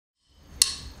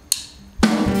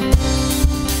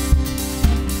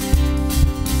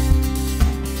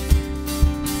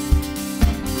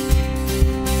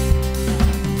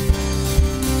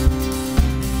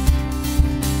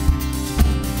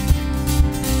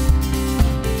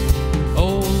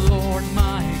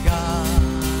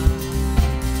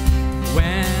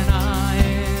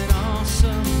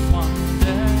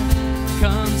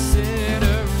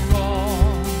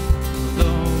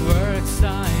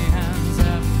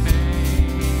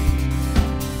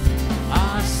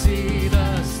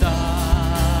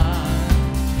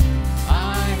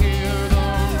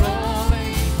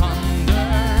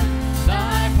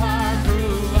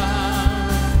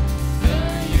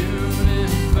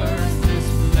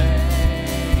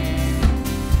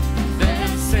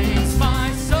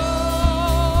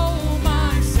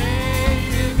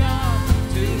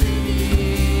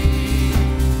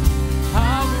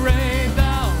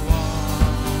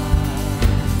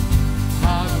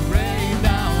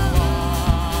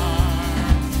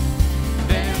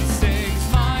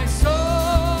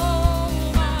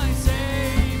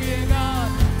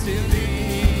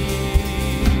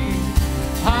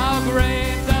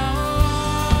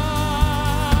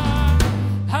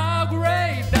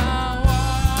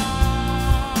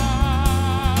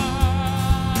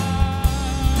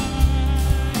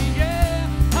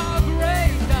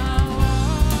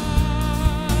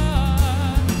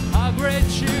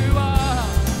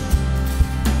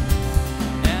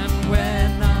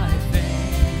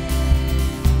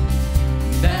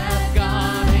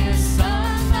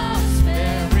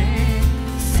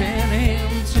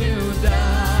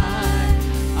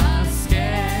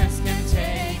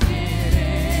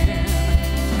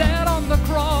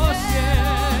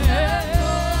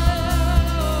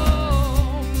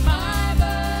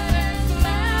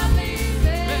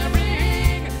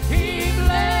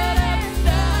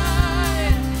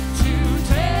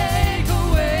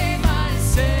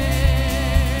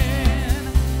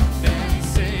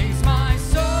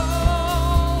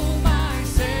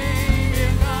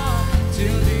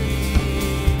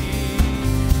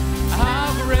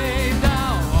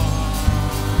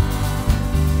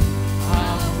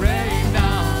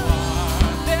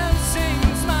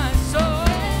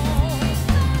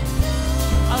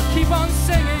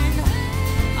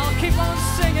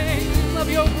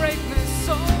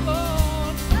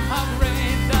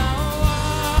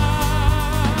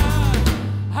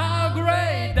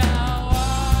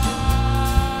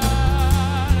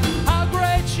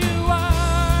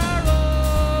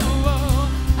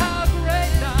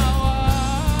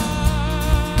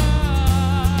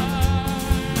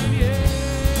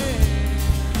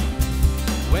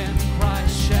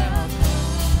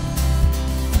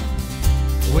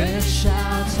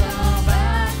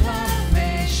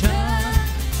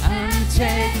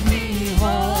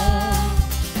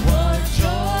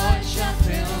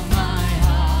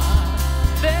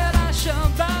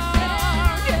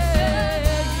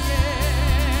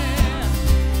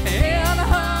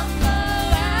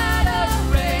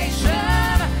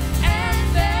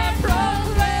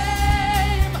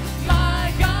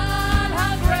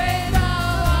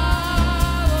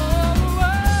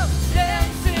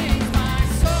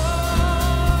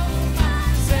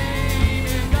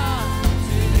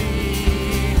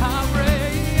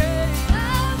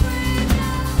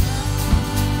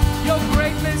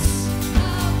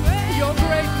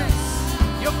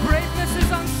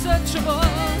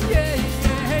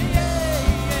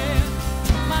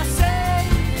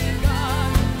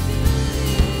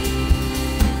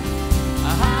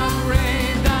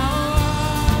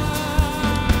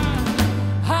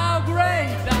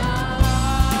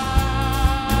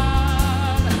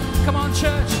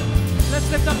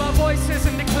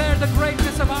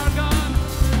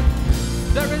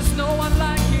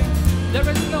There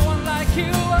is no one like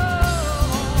you.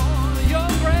 Oh,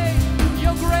 you're great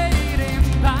in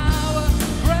power,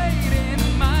 great in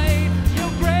might.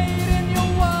 You're great in your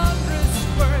wondrous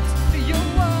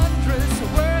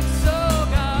works, oh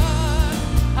God.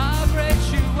 How great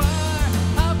you are,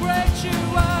 how great you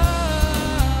are,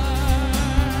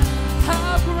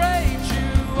 how great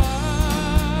you are.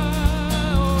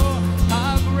 Oh,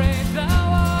 how great thou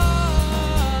art,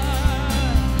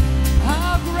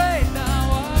 how great thou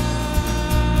art,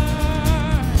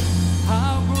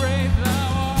 how great thou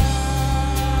art.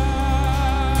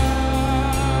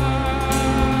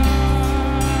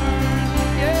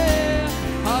 Yeah,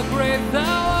 how great thou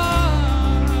art.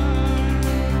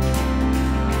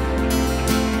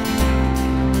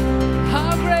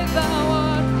 How great thou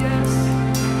art, yes.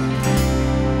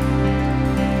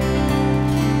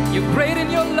 You're great in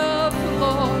your love,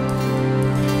 Lord.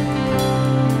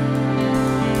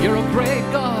 You're a great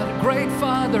God, a great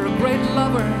Father, a great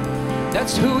lover.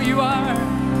 That's who you are.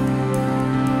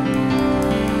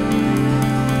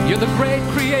 You're the great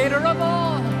creator of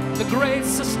all, the great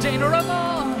sustainer of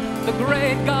all, the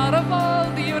great God of all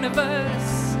the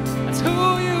universe. That's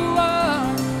who you are.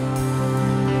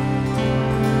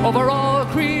 Over all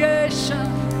creation,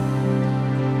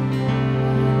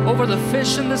 over the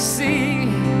fish in the sea,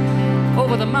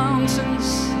 over the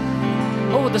mountains,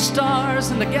 over the stars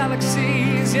and the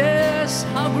galaxies. Yes,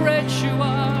 how great you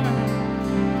are,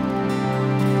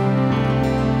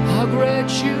 how great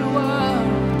you are.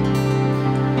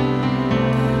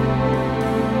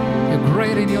 You're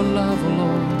great in your love, oh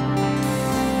Lord.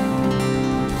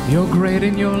 You're great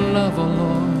in your love, oh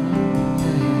Lord.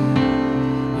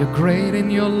 You're great in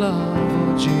your love,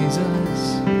 oh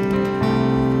Jesus.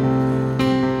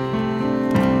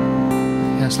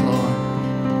 Yes, Lord.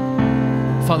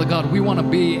 Father God, we want to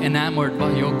be enamored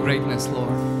by your greatness,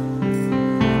 Lord.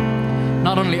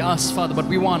 Not only us, Father, but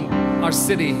we want our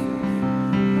city,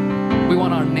 we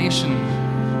want our nation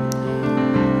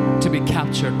to be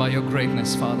captured by your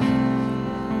greatness, Father.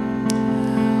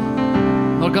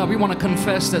 Lord God, we want to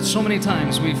confess that so many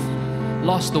times we've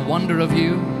lost the wonder of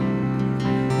you.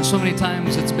 And so many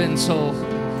times it's been so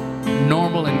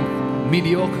normal and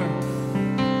mediocre.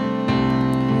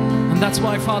 And that's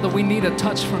why, Father, we need a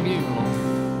touch from you, Lord.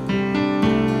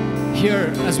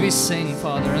 Here, as we sing,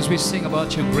 Father, as we sing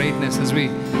about your greatness, as we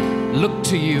look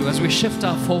to you, as we shift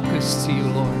our focus to you,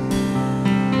 Lord,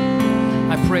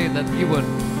 I pray that you would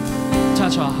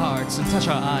touch our hearts and touch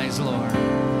our eyes, Lord,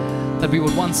 that we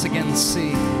would once again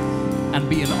see and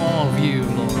be in awe of you,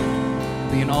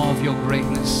 Lord, be in awe of your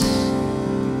greatness.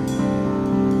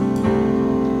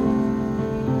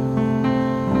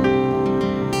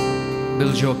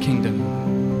 Build your kingdom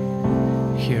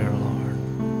here, Lord.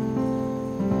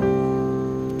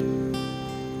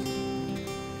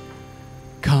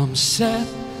 Come set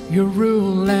your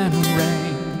rule and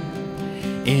reign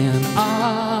in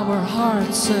our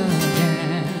hearts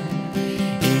again.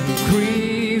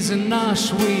 Increase in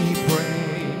us, we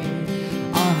pray.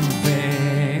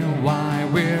 Unveil why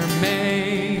we're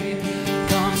made.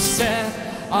 Come set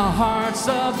our hearts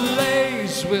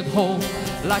ablaze with hope,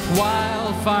 like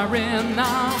wildfire in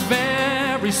our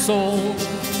very souls.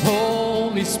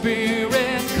 Holy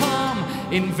Spirit, come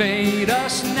invade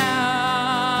us now.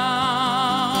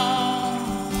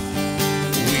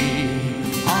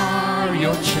 We are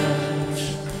your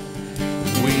church.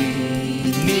 We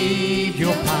need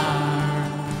your power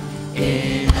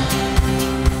in us.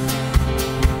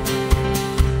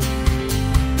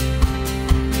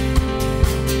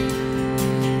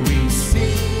 We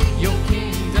seek your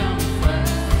kingdom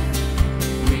first.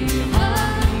 We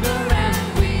hunger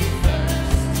and we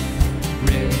thirst.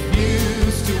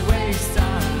 Refuse to waste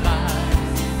our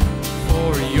lives,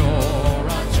 for you're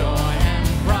our joy and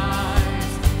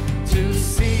prize. To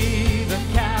see the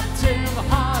captive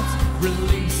hearts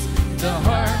release, the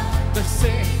hurt, the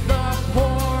sick, the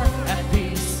poor at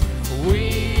peace.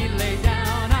 We lay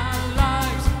down our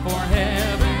lives for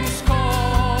heaven's cause.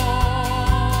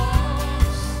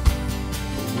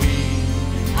 We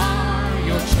are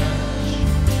your church.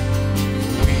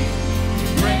 We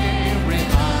pray,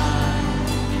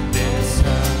 revive this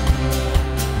earth.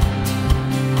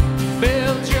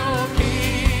 Build your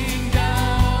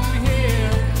kingdom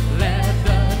here. Let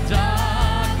the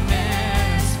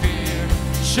darkness fear.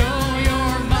 Show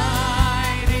your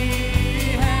mighty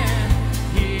hand.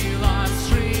 Heal our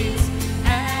streets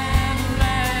and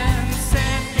land.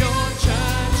 Set your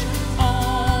church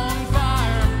on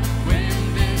fire. Win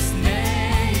this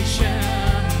nation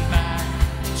back.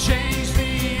 Change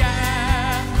the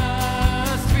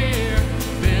atmosphere.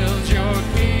 Build your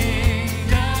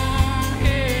kingdom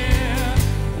here.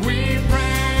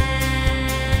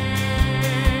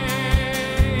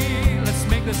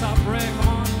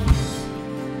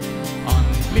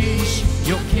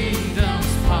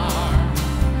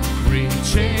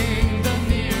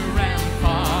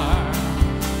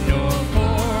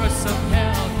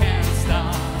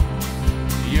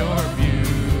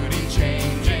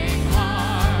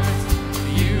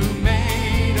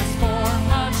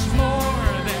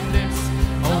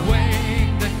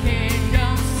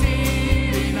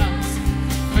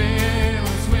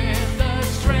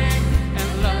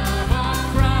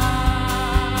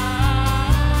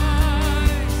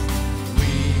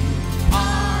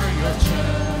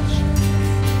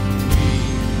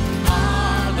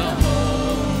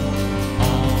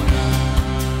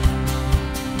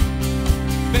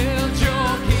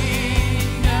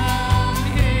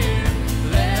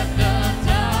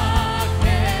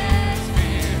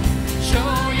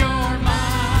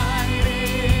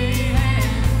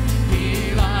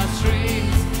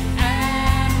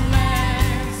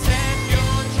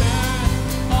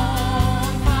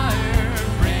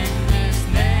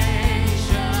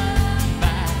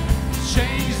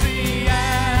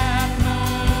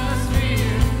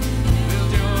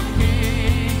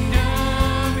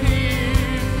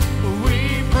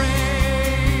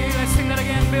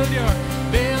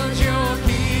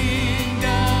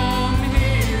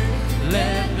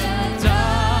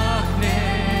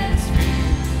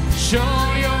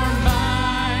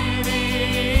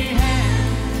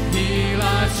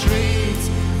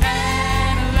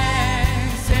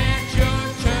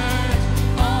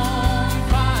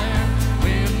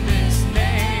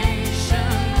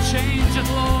 it,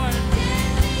 Lord.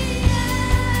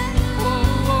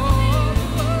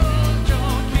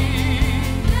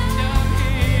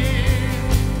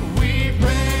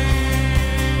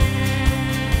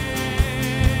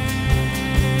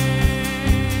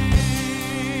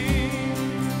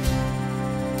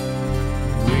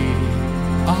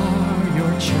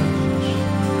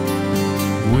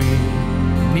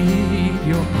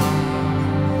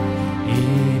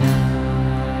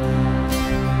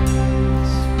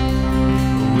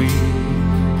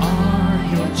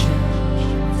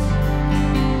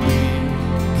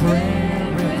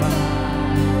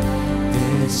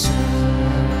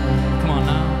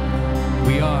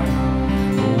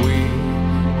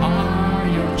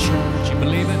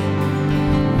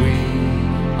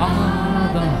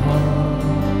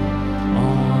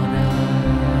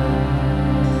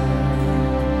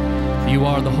 You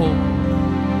are the hope.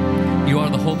 You are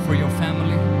the hope for your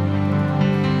family.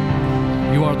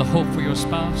 You are the hope for your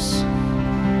spouse.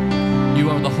 You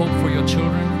are the hope for your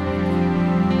children.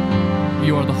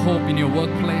 You are the hope in your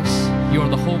workplace. You are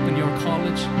the hope in your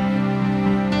college.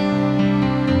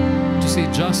 To see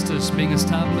justice being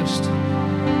established,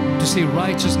 to see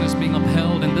righteousness being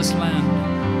upheld in this land.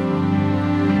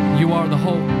 You are the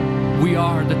hope. We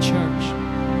are the church.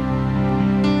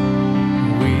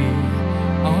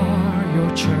 Your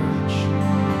church,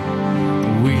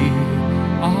 we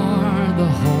are the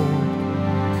hope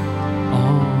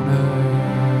on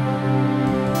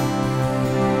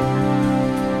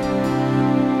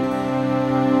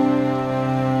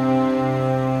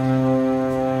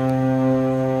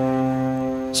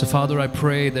earth. So Father, I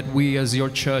pray that we as your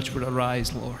church would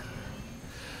arise, Lord,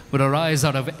 would arise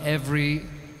out of every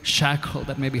shackle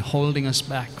that may be holding us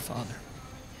back, Father.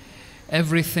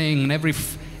 Everything and every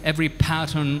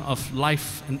pattern of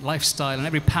life and lifestyle and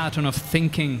every pattern of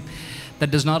thinking that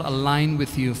does not align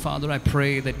with you, Father, I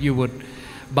pray that you would,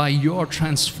 by your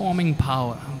transforming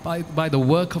power, by the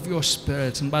work of your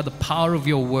Spirit and by the power of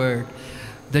your word,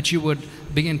 that you would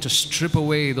begin to strip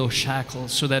away those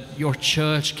shackles so that your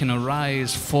church can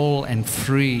arise full and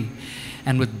free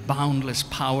and with boundless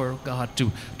power, God,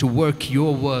 to work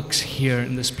your works here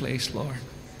in this place, Lord.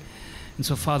 And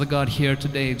so, Father God, here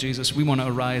today, Jesus, we want to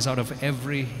arise out of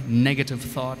every negative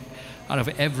thought, out of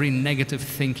every negative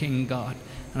thinking, God,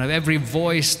 out of every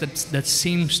voice that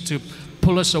seems to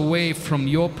pull us away from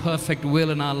your perfect will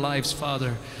in our lives,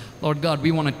 Father. Lord God,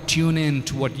 we want to tune in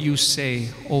to what you say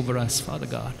over us, Father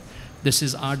God. This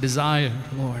is our desire,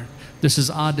 Lord. This is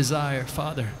our desire,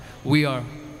 Father. We are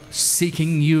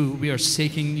seeking you. We are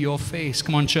seeking your face.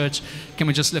 Come on, church. Can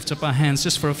we just lift up our hands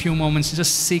just for a few moments?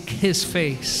 Just seek his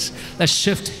face. Let's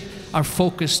shift our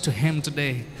focus to him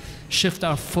today. Shift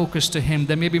our focus to him.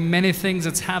 There may be many things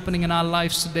that's happening in our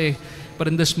lives today, but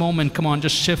in this moment, come on,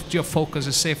 just shift your focus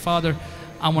and say, Father,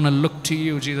 I want to look to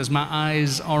you, Jesus. My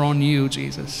eyes are on you,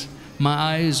 Jesus. My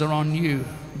eyes are on you.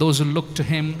 Those who look to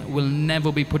him will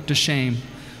never be put to shame.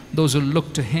 Those who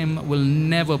look to him will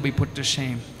never be put to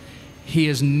shame. He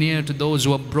is near to those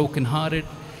who are brokenhearted.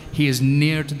 He is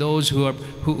near to those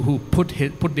who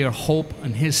put their hope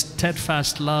in his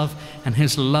steadfast love, and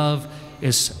his love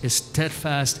is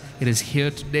steadfast. It is here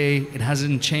today. It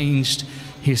hasn't changed.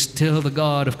 He's still the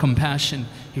God of compassion.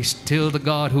 He's still the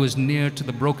God who is near to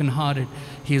the brokenhearted.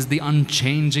 He is the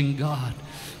unchanging God.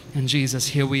 And Jesus,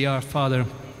 here we are, Father.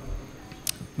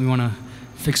 We want to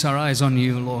fix our eyes on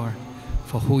you, Lord,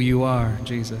 for who you are,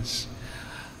 Jesus.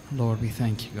 Lord, we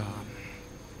thank you, God.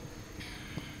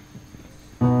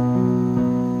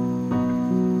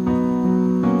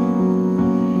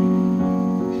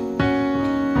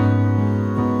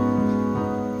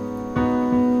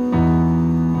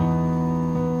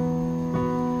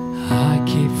 I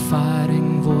keep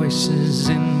fighting voices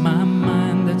in my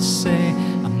mind that say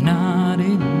I'm not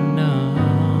enough.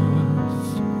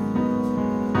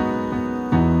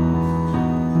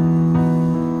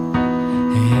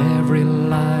 Every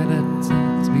lie that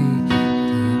tells me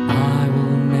I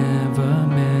will never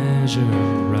measure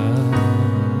up.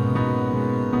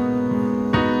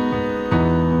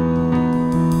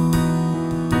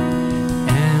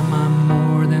 Am I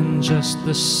more than just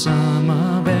the sum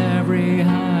of every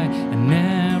high and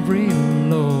every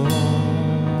low?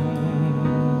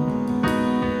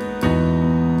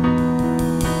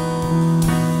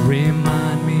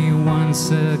 Remind me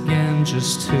once again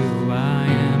just who I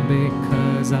am,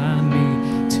 because I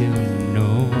need to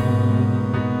know.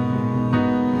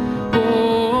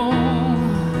 Oh,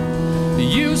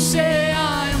 you say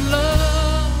I am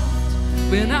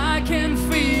loved when I can't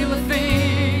feel a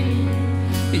thing.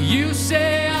 You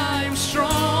say I am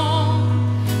strong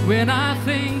when I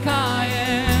think I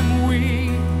am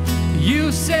weak.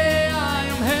 You say I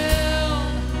am held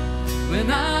when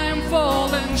I am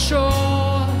falling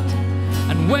short,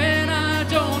 and when I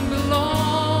don't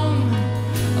belong,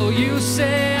 oh, you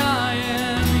say I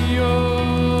am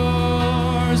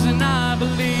yours. And I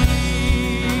believe,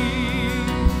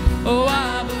 oh,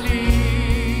 I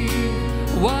believe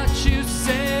what you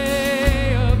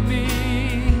say of me.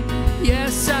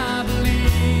 Yes, I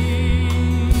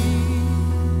believe.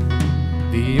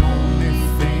 The only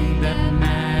thing that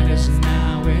matters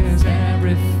now is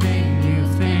everything you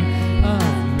think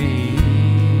of me.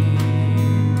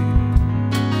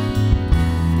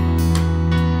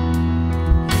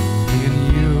 In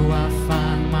you I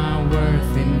find my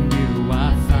worth, in you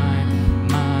I find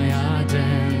my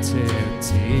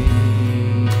identity.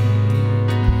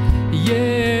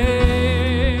 Yeah,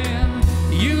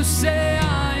 you say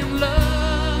I am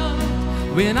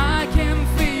loved when I can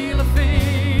feel a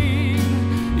thing.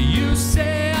 You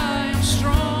say I am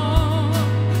strong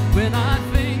when I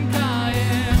think I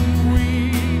am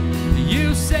weak.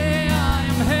 You say I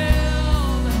am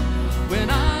held when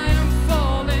I am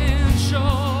falling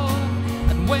short,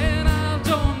 and when I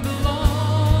don't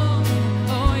belong,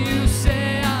 oh, you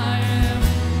say I am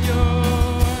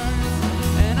yours.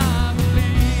 And I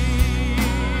believe,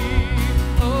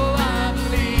 oh, I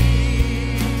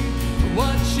believe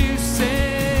what you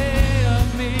say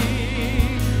of me.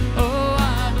 Oh,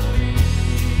 I believe.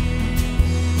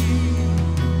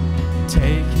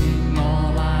 Taking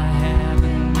all I have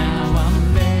and now I'm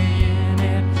laying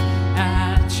it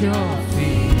at your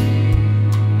feet.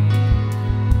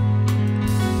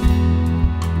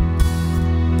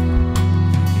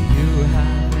 You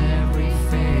have every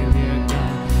failure,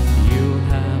 God. You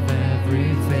have every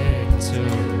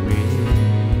victory.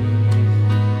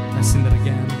 Let's sing that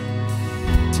again.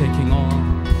 Taking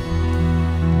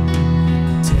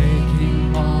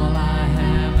all I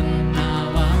have, and now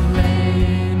I'm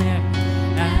laying it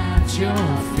at your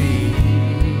feet.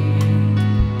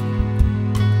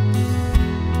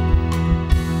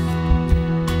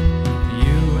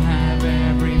 You have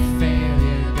every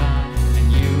failure, God, and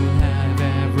you have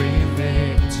every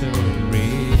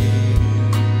victory.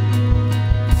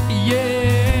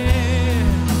 Yeah,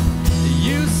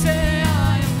 you say I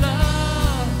am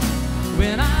loved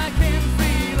when I can't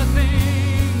feel a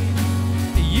thing.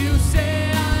 You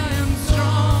say I am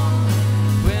strong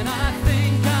when I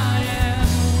think I am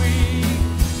weak.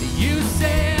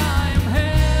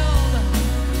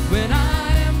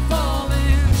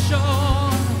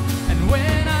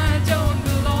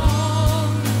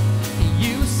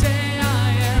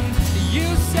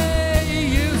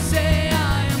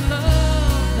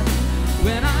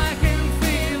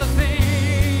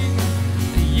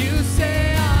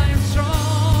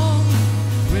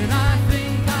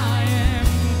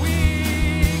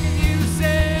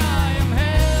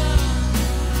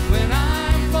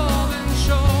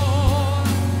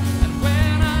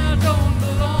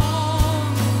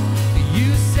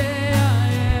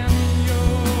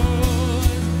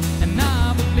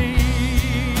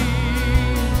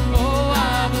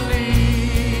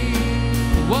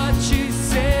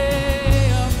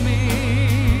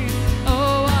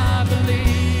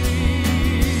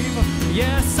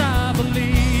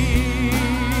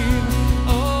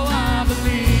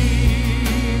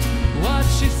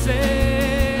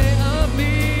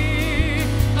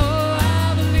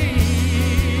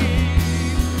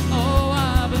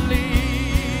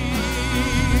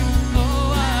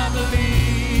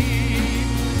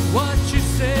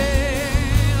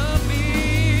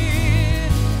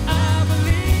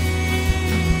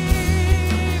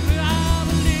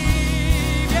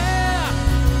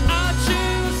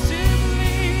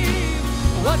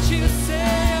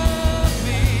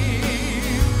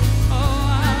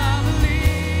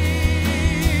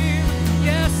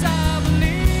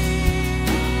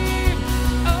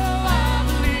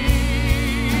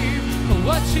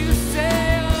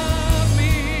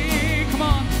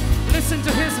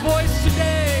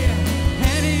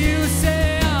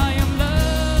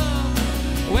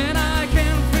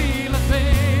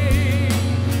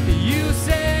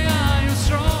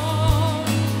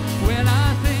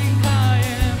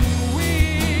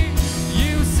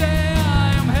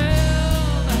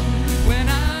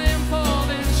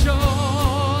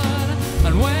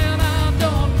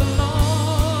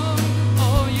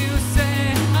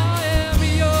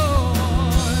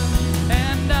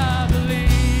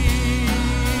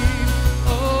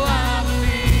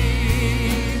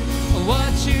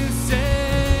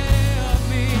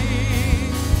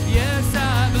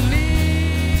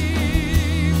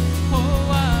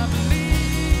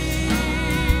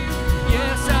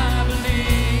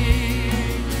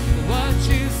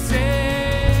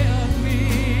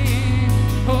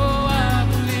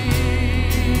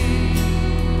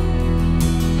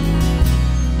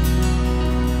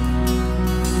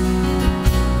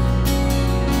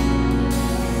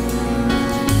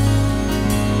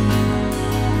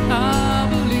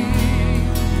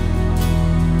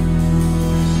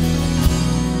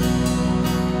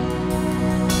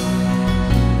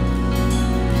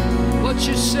 what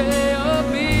you say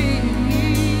of me.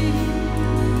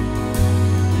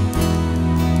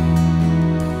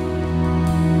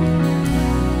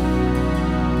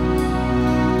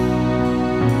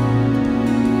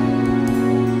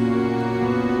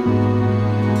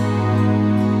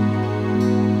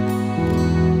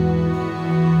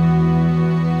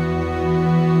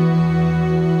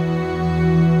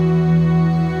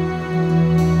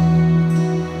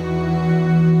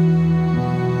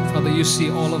 You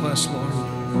see all of us, Lord.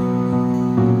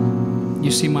 You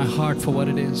see my heart for what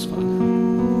it is, Father.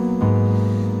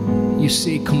 You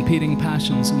see competing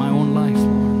passions in my own life,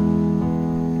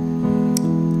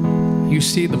 Lord. You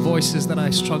see the voices that I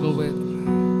struggle with,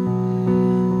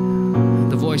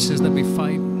 the voices that we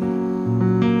fight,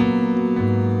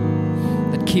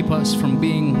 that keep us from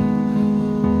being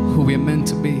who we are meant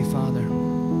to be, Father.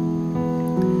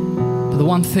 But the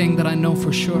one thing that I know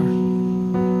for sure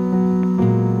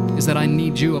is that I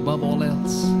need you above all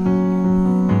else.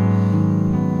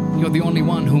 You're the only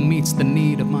one who meets the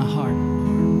need of my heart.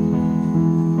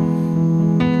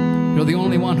 You're the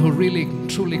only one who really,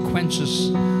 truly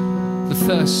quenches the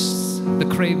thirst, the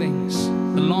cravings,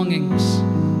 the longings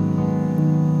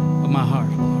of my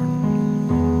heart, Lord.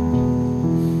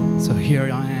 So here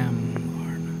I am.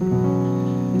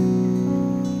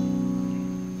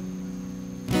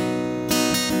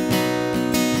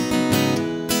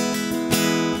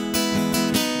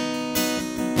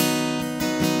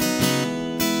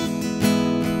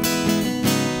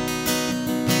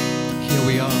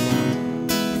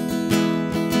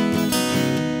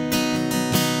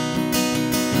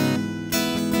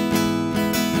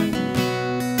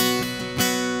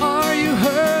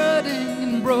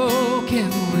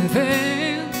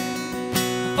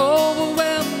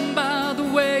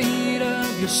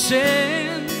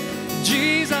 Sin,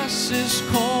 Jesus is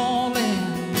calling.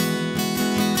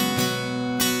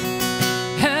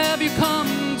 Have you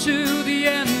come to the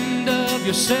end of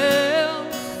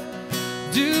yourself?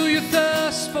 Do you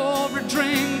thirst for a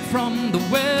drink from the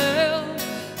well?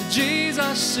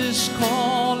 Jesus is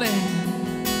calling.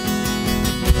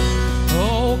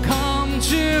 Oh, come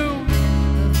to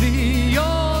the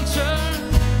altar.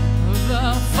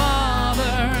 The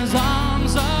Father's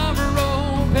arms are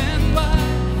open wide.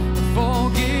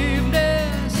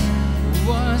 Forgiveness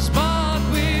was bought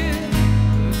with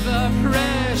the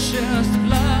precious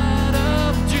blood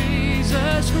of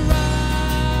Jesus Christ.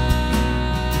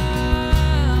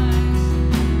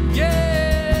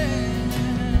 Yeah.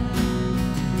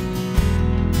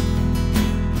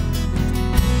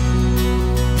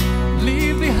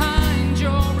 Leave behind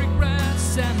your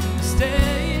regrets and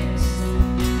mistakes.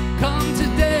 Come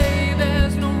today,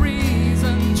 there's no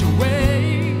reason to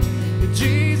wait.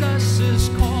 Jesus is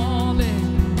calling.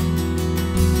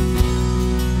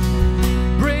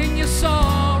 Bring your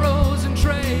sorrows and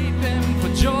trade them for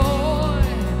joy.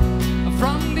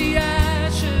 From the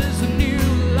ashes a new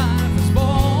life is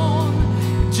born.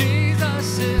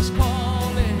 Jesus is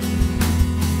calling.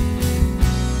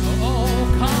 Oh,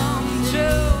 come to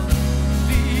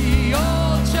the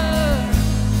altar.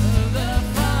 The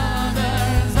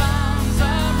Father's arms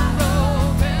are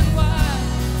open wide.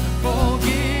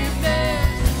 Forgiveness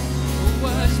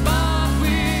was bought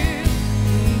with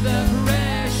the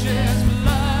precious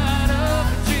blood of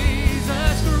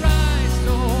Jesus Christ.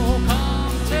 Oh,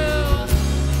 come to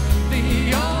the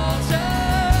altar.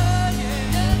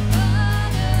 Yeah.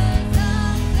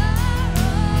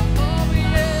 Oh,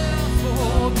 yeah.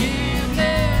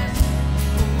 Forgiveness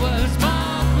was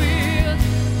bought with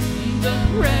the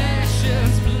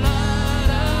precious blood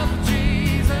of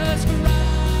Jesus Christ.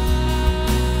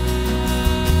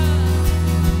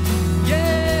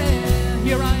 Yeah,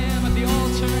 here I am at the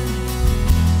altar.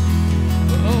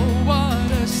 Oh,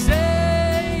 what a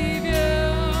Savior.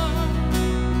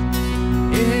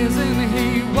 Isn't He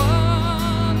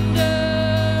wonderful?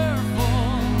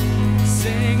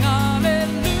 Sing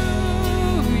hallelujah.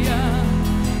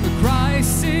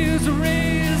 Christ is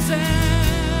risen.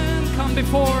 Come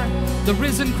before the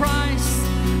risen Christ.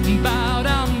 Bow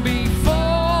down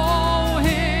before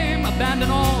Him. Abandon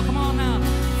all. Come on now.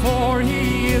 For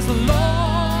He is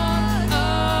Lord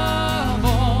of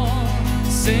all.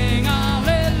 Sing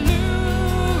hallelujah.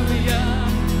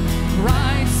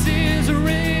 Christ is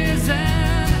risen.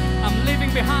 I'm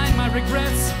leaving behind my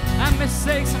regrets and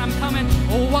mistakes, and I'm coming.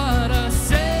 Oh, what a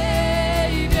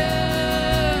Savior.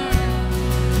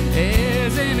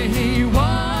 Isn't He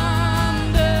wonderful?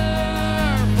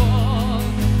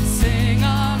 Sing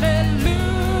hallelujah.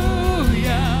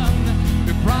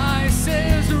 Christ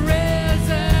is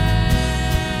risen.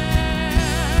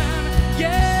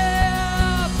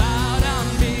 Yeah, bow down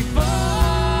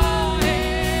before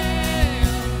Him.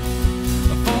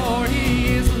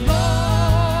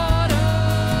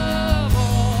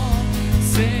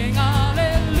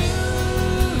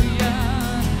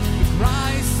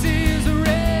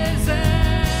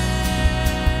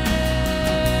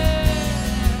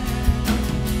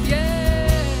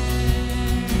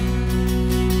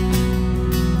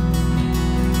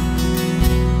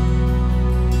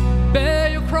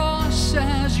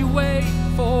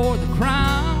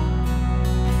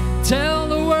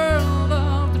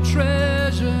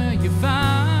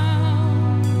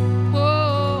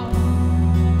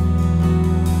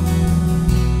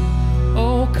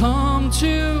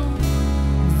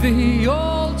 the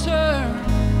altar,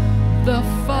 the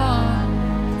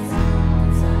Father's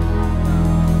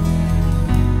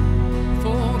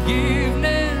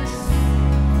forgiveness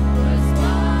was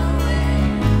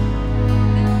flowing, the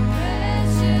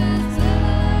precious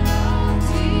blood of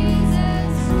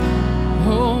Jesus Christ.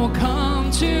 Oh,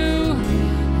 come to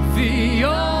the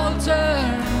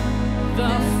altar,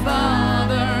 the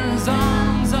Father's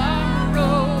arms are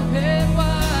open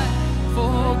wide.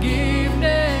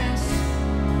 Forgiveness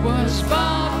was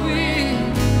bought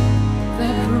with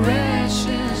the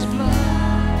precious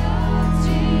blood of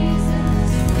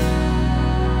Jesus Christ.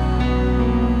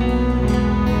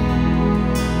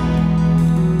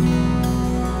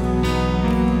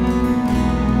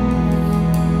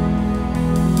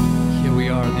 Here we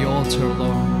are at the altar,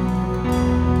 Lord,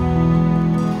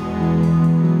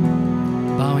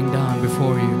 bowing down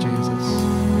before you, Jesus.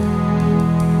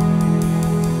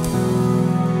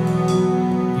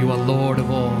 You are Lord of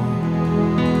all.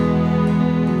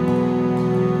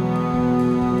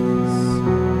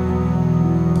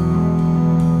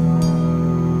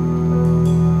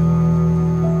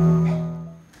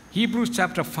 Hebrews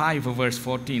chapter 5 verse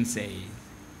 14 says,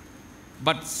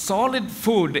 but solid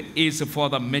food is for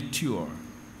the mature,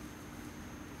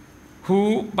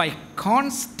 who by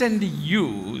constant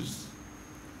use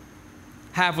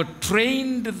have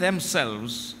trained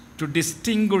themselves to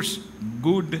distinguish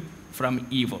good from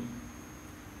evil.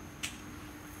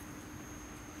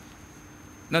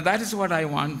 Now that is what I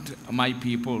want my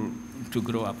people to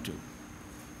grow up to.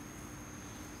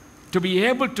 To be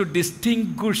able to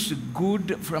distinguish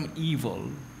good from evil,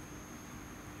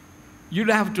 you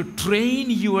have to train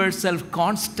yourself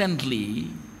constantly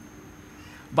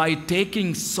by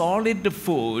taking solid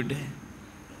food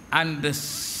and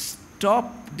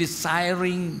stop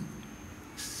desiring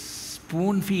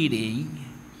spoon feeding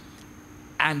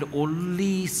and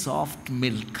only soft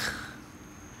milk.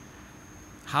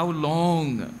 How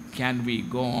long can we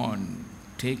go on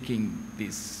taking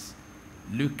this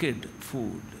liquid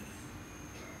food?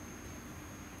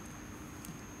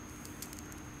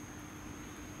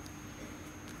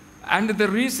 And the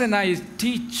reason I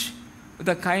teach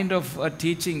the kind of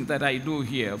teaching that I do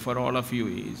here for all of you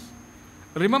is,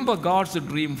 remember God's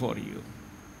dream for you.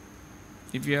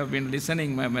 If you have been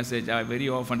listening my message, I very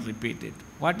often repeat it.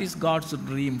 What is God's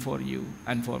dream for you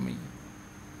and for me?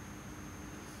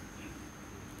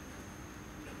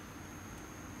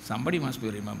 Somebody must be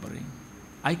remembering.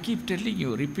 I keep telling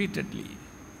you repeatedly.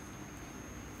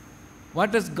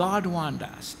 What does God want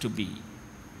us to be?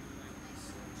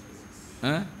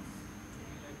 Huh?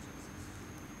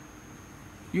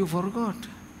 You forgot.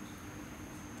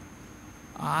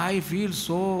 I feel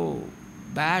so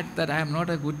bad that I am not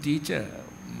a good teacher.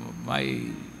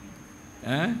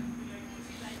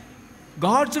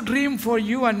 God's dream for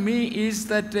you and me is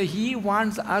that He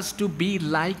wants us to be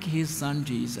like His Son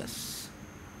Jesus.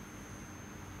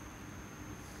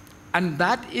 And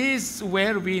that is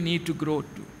where we need to grow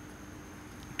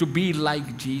to be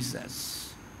like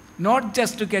Jesus. Not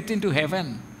just to get into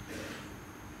heaven,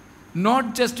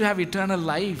 not just to have eternal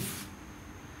life,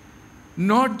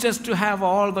 not just to have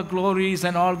all the glories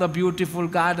and all the beautiful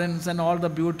gardens and all the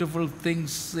beautiful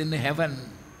things in heaven.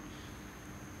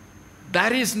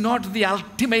 That is not the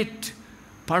ultimate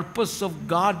purpose of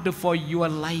God for your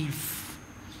life.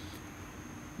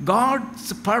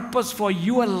 God's purpose for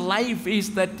your life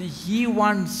is that He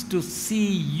wants to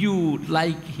see you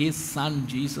like His Son,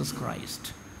 Jesus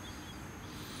Christ.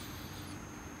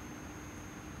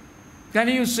 Can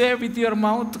you say with your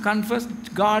mouth, confess,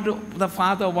 God the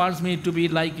Father wants me to be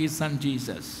like His Son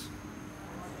Jesus?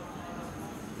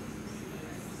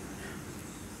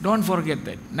 Don't forget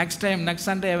that. Next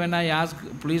Sunday when I ask,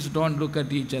 please don't look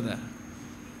at each other.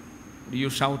 You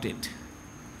shout it.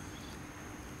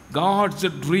 God's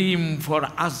dream for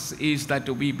us is that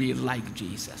we be like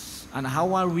Jesus. And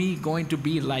how are we going to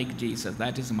be like Jesus?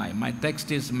 That is my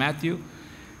text is Matthew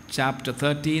chapter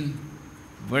 13,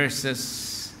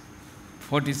 verses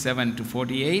 47 to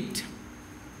 48.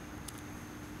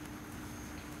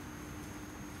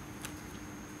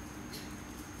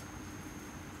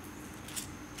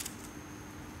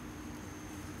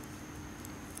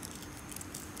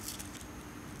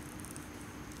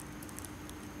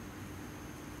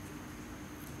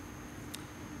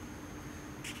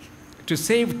 To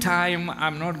save time,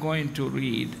 I'm not going to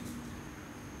read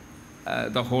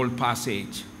the whole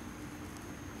passage.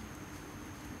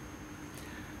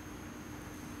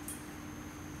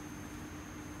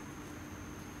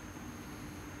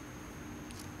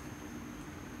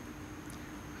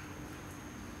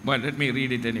 But let me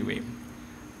read it anyway.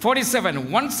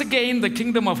 47, once again, the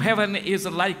kingdom of heaven is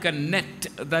like a net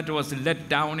that was let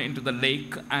down into the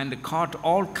lake and caught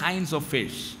all kinds of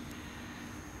fish.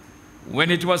 When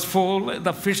it was full,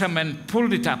 the fishermen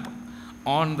pulled it up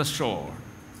on the shore.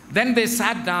 Then they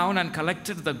sat down and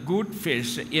collected the good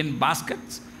fish in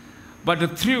baskets,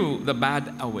 but threw the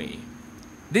bad away.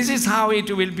 This is how it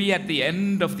will be at the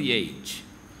end of the age.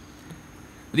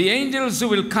 The angels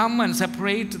will come and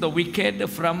separate the wicked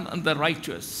from the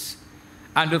righteous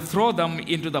and throw them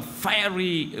into the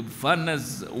fiery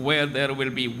furnace where there will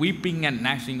be weeping and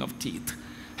gnashing of teeth.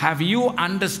 Have you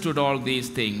understood all these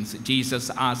things? Jesus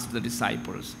asked the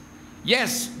disciples.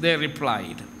 Yes, they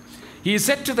replied. He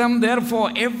said to them,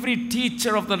 therefore, every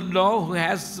teacher of the law who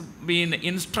has been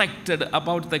instructed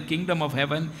about the kingdom of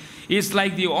heaven is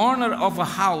like the owner of a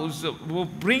house who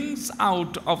brings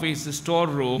out of his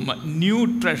storeroom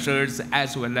new treasures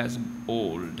as well as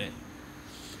old.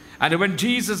 And when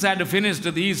Jesus had finished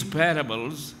these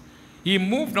parables, he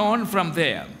moved on from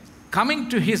there. Coming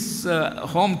to his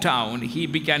hometown, he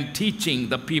began teaching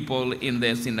the people in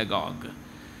their synagogue.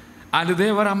 And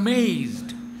they were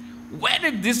amazed. Where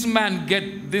did this man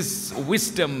get this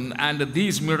wisdom and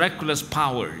these miraculous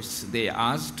powers? They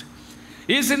asked.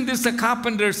 Isn't this a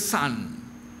carpenter's son?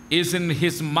 Isn't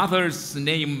his mother's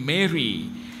name Mary?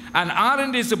 And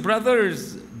aren't his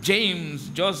brothers James,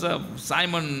 Joseph,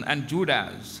 Simon, and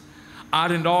Judas?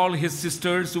 Aren't all his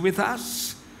sisters with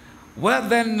us? Where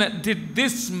then did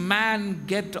this man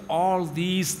get all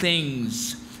these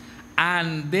things?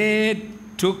 And they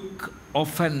took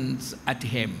offense at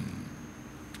him.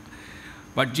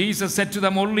 But Jesus said to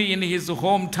them, only in his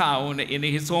hometown, in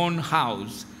his own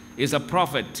house, is a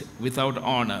prophet without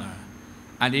honor.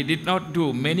 And he did not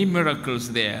do many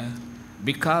miracles there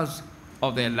because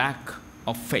of their lack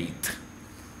of faith.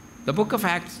 The book of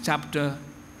Acts, chapter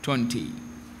 20,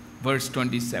 verse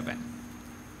 27.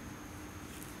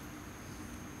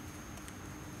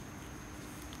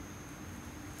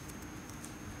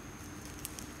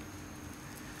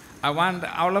 I want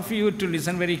all of you to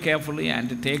listen very carefully and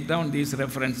to take down these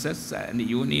references, and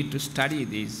you need to study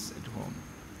these at home.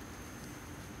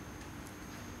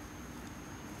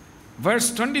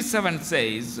 Verse 27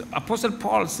 says, Apostle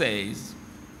Paul says,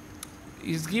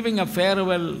 he's giving a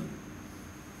farewell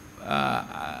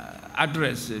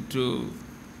address to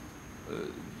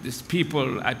these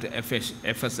people at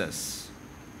Ephesus.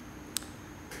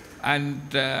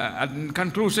 And in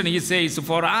conclusion, he says,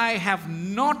 for I have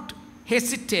not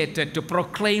hesitated to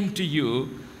proclaim to you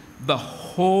the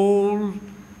whole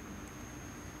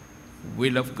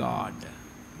will of God.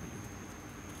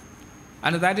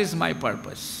 And that is my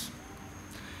purpose.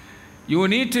 You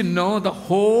need to know the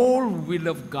whole will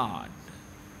of God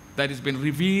that has been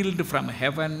revealed from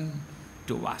heaven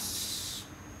to us.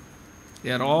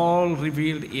 They are all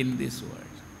revealed in this word.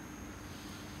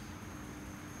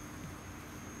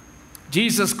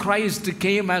 Jesus Christ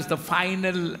came as the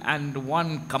final and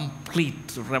one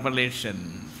complete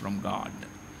revelation from God.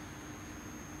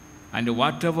 And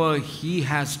whatever he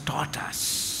has taught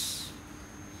us,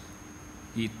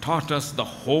 he taught us the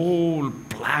whole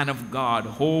plan of God,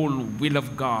 whole will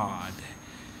of God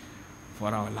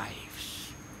for our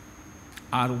lives.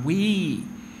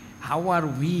 How are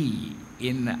we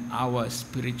in our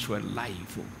spiritual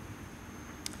life?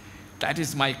 That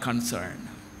is my concern.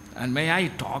 And may I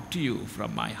talk to you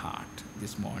from my heart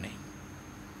this morning.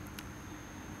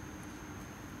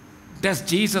 Does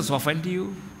Jesus offend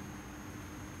you?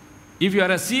 If you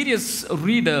are a serious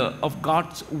reader of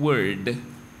God's word,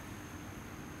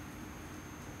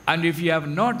 and if you have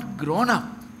not grown up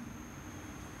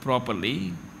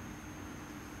properly,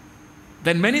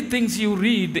 then many things you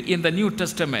read in the New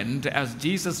Testament as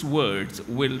Jesus' words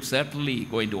will certainly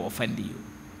going to offend you.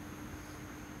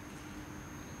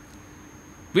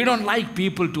 We don't like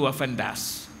people to offend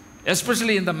us,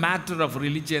 especially in the matter of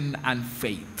religion and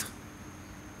faith.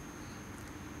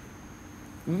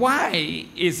 Why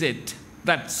is it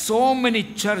that so many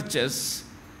churches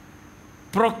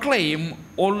proclaim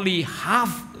only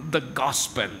half the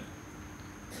gospel,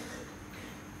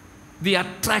 the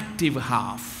attractive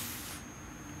half?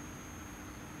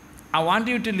 I want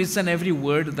you to listen every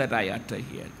word that I utter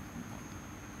here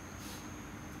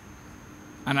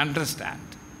and understand.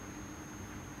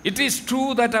 It is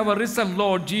true that our risen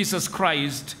Lord Jesus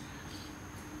Christ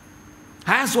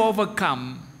has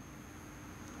overcome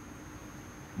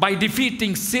by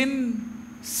defeating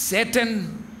sin,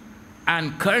 Satan,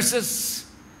 and curses,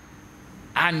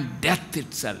 and death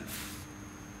itself.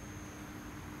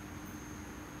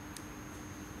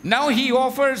 Now he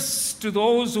offers to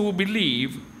those who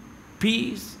believe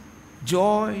peace,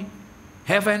 joy,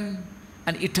 heaven,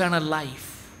 and eternal life.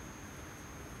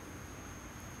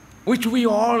 which we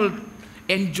all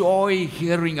enjoy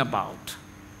hearing about.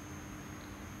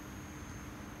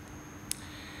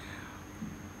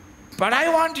 But I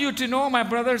want you to know, my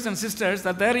brothers and sisters,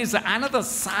 that there is another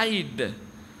side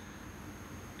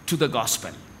to the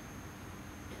gospel.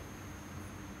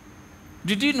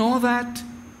 Did you know that?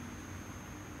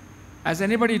 Has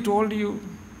anybody told you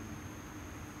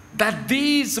that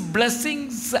these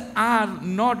blessings are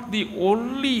not the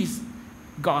only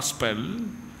gospel?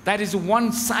 That is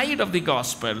one side of the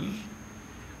gospel.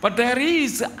 But there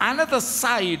is another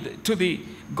side to the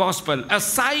gospel, a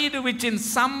side which in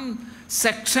some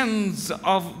sections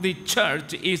of the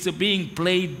church is being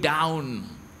played down,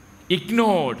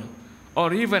 ignored,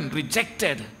 or even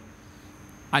rejected,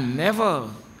 and never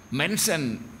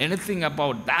mention anything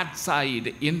about that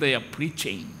side in their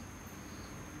preaching.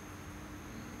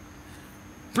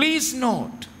 Please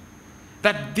note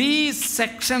that these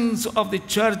sections of the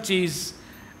church,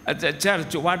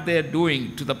 what they are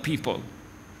doing to the people,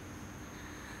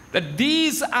 that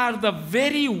these are the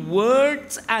very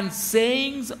words and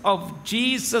sayings of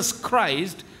Jesus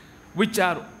Christ which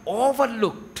are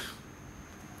overlooked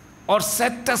or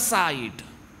set aside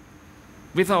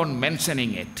without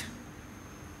mentioning it.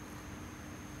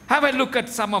 Have a look at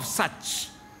some of such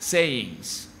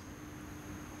sayings.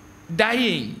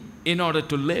 Dying in order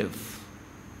to live.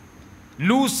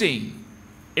 Losing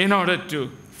in order to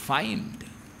find.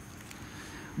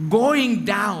 Going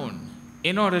down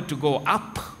in order to go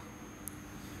up.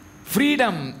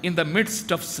 Freedom in the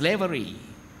midst of slavery.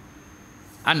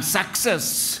 And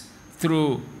success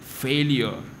through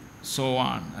failure. So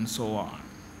on and so on.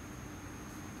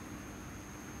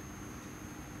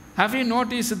 Have you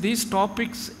noticed these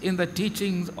topics in the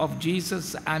teachings of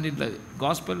Jesus and in the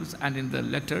Gospels and in the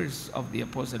letters of the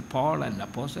Apostle Paul and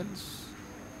apostles?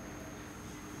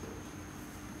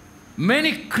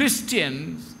 Many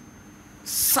Christians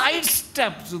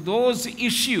sidestep those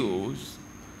issues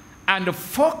and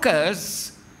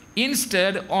focus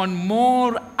instead on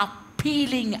more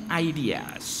appealing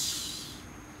ideas.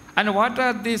 And what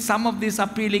are some of these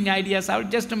appealing ideas? I'll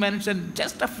just mention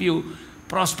just a few.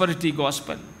 Prosperity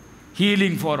gospel.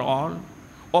 Healing for all,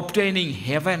 obtaining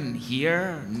heaven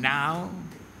here, now.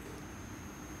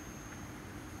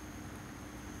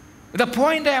 The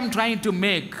point I am trying to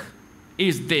make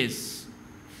is this,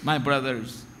 my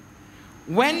brothers.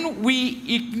 When we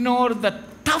ignore the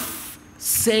tough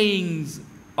sayings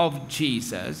of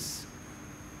Jesus,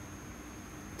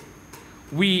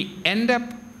 we end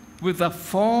up with a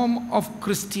form of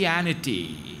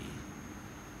Christianity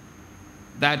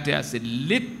that has a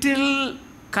little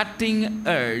cutting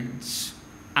edge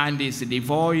and is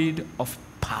devoid of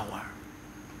power.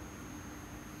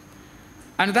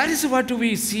 And that is what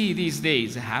we see these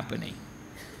days happening.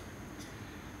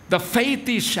 The faith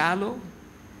is shallow.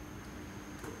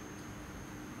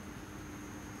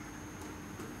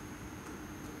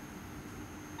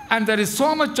 And there is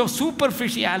so much of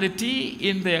superficiality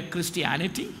in their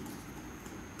Christianity.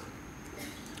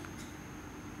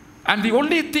 And the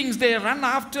only things they run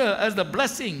after are the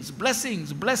blessings,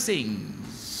 blessings,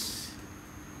 blessings.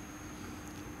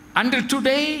 Until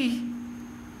today,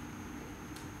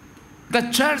 the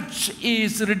church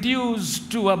is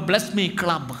reduced to a bless me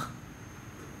club.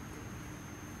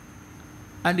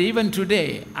 And even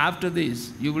today, after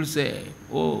this, you will say,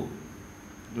 oh,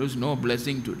 there is no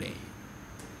blessing today.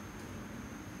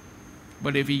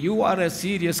 But if you are a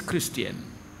serious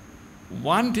Christian,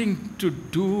 wanting to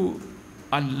do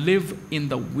and live in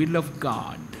the will of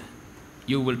God,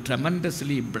 you will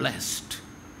tremendously blessed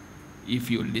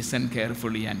if you listen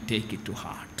carefully and take it to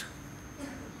heart.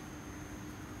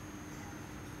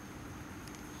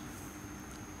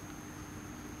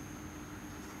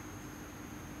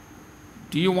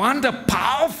 Do you want a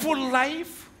powerful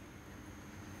life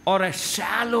or a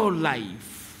shallow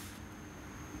life?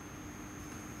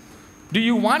 Do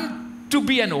you want to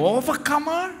be an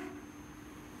overcomer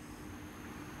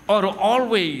or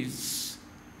always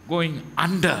going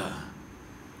under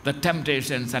the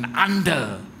temptations and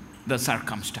under the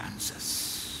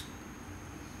circumstances?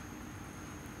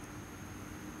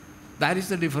 That is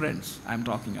the difference I'm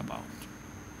talking about.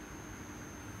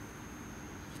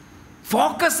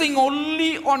 Focusing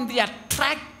only on the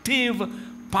attractive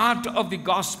part of the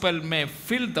gospel may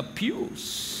fill the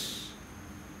pews.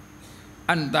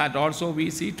 And that also we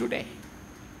see today.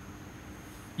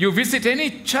 You visit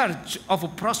any church of a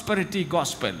prosperity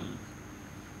gospel,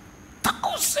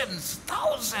 thousands,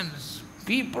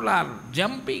 people are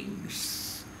jumping,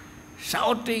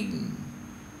 shouting.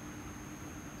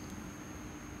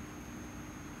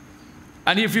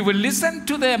 And if you will listen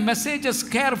to their messages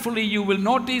carefully, you will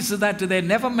notice that they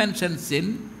never mention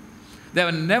sin. They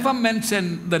have never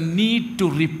mentioned the need to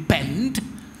repent.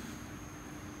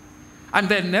 And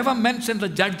they never mentioned the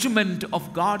judgment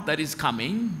of God that is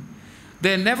coming.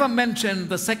 They never mentioned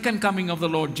the second coming of the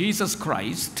Lord Jesus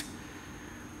Christ.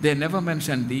 They never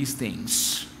mentioned these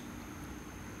things.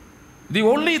 The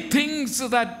only things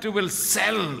that will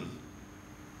sell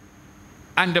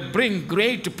and bring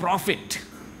great profit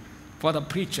for the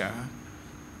preacher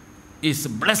is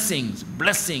blessings,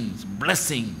 blessings,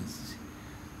 blessings.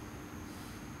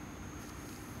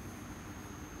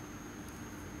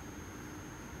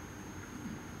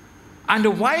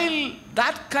 And while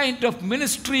that kind of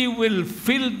ministry will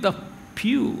fill the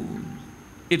pew,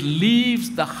 it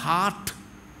leaves the heart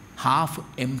half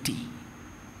empty.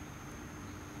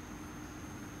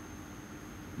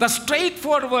 The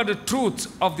straightforward truths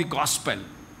of the gospel,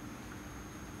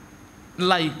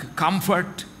 like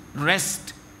comfort,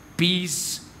 rest,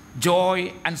 peace,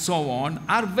 joy, and so on,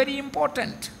 are very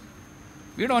important.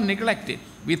 We don't neglect it.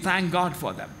 We thank God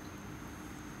for them.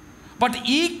 But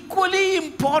equally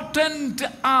important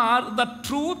are the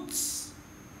truths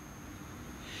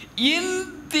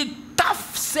in the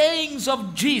tough sayings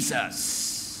of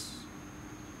Jesus,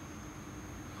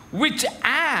 which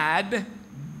add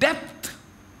depth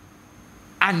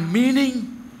and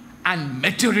meaning and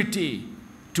maturity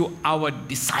to our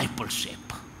discipleship.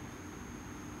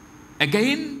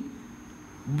 Again,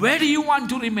 where do you want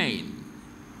to remain?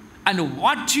 And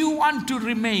what do you want to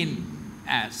remain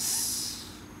as?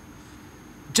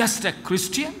 Just a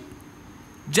Christian?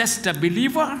 Just a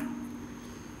believer?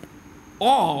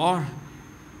 Or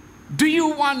do you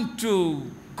want to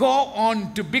go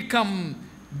on to become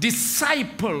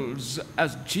disciples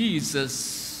as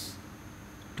Jesus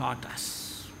taught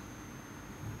us?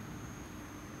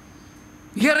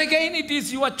 Here again, it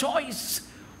is your choice.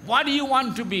 What do you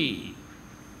want to be?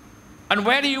 And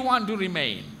where do you want to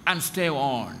remain and stay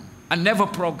on and never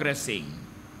progressing?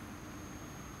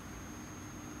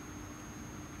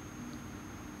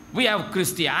 We have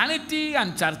Christianity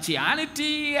and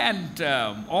churchianity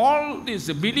and all these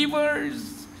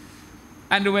believers.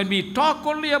 And when we talk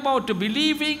only about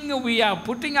believing, we are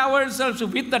putting ourselves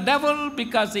with the devil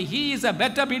because he is a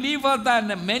better believer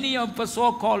than many of the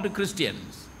so-called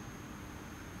Christians.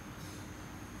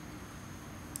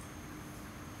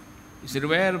 Is it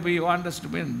where we want us to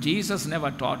be? Jesus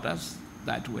never taught us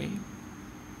that way.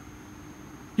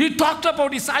 He talked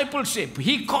about discipleship.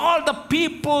 He called the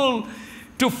people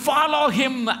to follow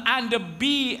him and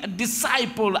be a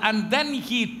disciple. And then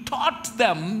he taught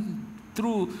them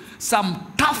through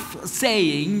some tough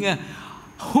saying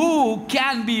who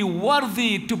can be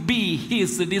worthy to be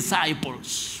his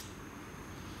disciples.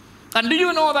 And do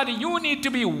you know that you need to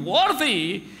be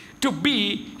worthy to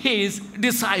be his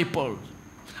disciple?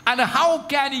 And how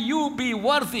can you be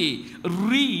worthy?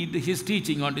 Read his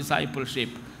teaching on discipleship.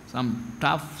 Some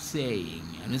tough saying.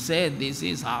 And he said, this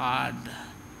is hard.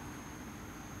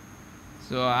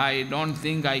 So I don't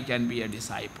think I can be a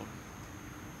disciple.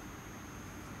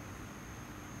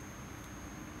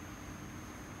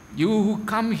 You who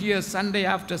come here Sunday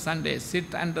after Sunday,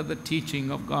 sit under the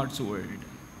teaching of God's word.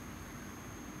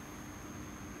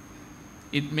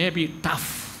 It may be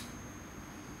tough,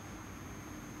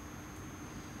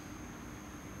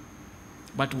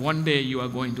 but one day you are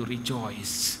going to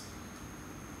rejoice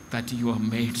that you are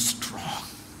made strong.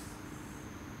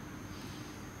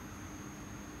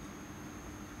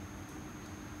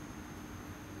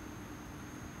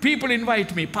 People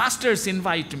invite me, pastors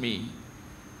invite me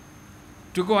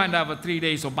to go and have a 3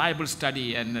 days of Bible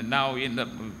study. And now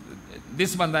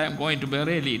this month I am going to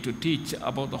Bareilly to teach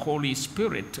about the Holy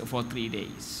Spirit for 3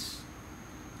 days.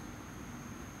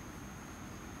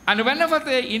 And whenever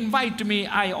they invite me,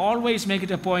 I always make it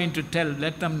a point to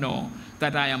let them know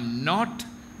that I am not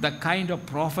the kind of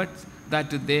prophet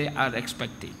that they are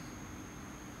expecting.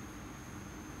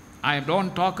 I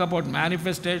don't talk about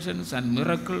manifestations and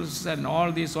miracles and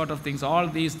all these sort of things. All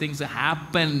these things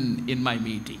happen in my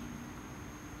meeting.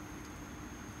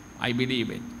 I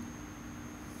believe it.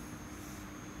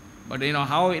 But you know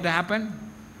how it happened?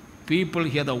 People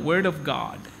hear the word of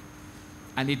God,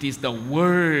 and it is the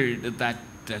word that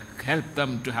helps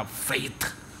them to have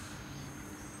faith.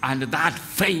 And that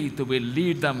faith will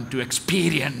lead them to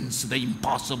experience the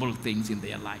impossible things in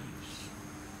their life.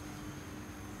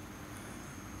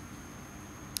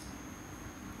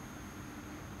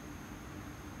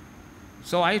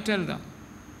 So I tell them,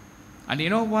 and you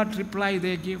know what reply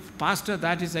they give? Pastor,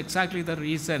 that is exactly the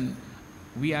reason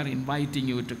we are inviting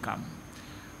you to come.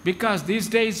 Because these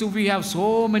days we have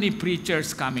so many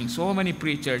preachers coming, so many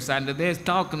preachers, and they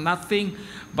talk nothing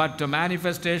but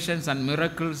manifestations and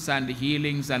miracles and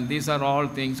healings, and these are all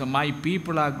things. So my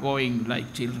people are going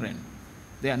like children.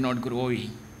 They are not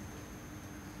growing.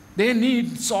 They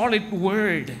need solid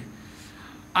word.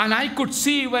 And I could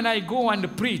see when I go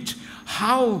and preach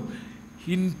how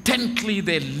intently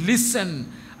they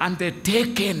listen and they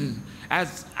take in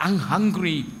as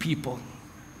hungry people.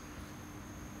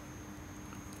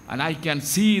 And I can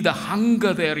see the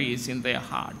hunger there is in their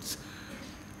hearts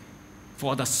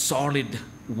for the solid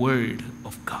word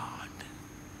of God.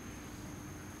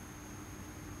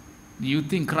 Do you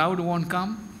think crowd won't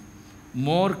come?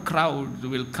 More crowd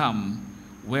will come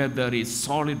where there is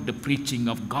solid preaching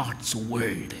of God's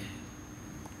word.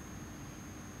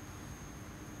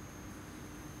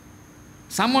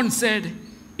 Someone said,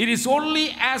 it is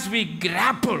only as we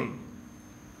grapple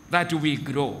that we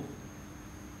grow.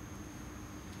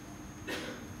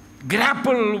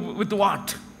 Grapple with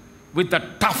what? With the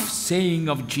tough saying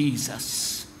of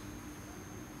Jesus.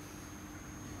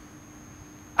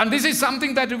 And this is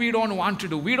something that we don't want to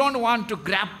do. We don't want to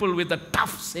grapple with the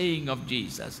tough saying of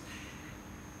Jesus.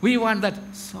 We want that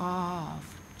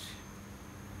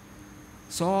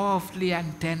softly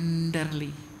and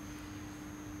tenderly.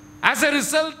 As a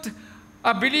result,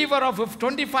 a believer of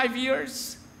 25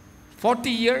 years, 40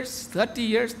 years, 30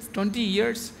 years, 20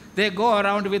 years, they go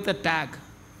around with a tag.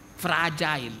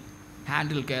 Fragile.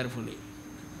 Handle carefully.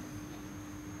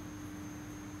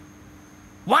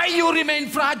 Why you remain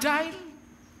fragile?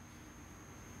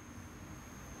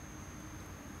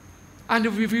 And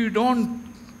if you don't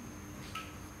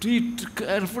treat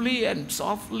carefully and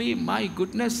softly, my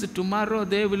goodness, tomorrow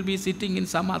they will be sitting in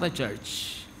some other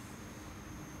church.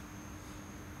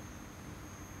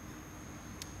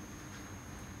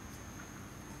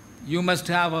 You must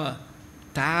have a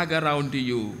tag around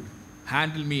you.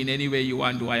 Handle me in any way you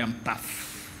want to. I am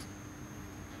tough.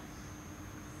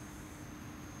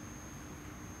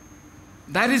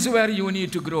 That is where you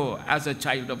need to grow as a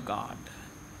child of God.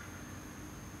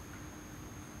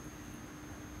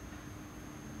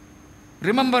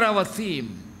 Remember our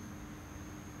theme.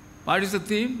 What is the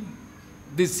theme?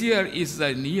 This year is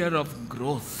a year of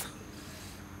growth.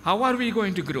 How are we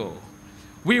going to grow?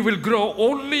 We will grow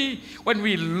only when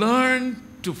we learn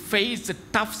to face the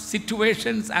tough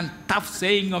situations and tough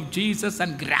saying of Jesus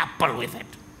and grapple with it.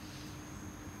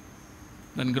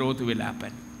 Then growth will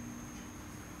happen.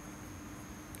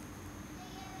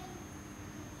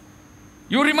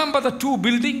 You remember the two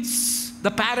buildings, the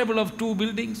parable of two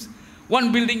buildings?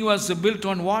 One building was built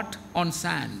on what? On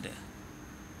sand.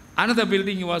 Another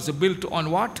building was built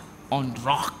on what? On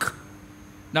rock.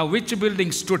 Now which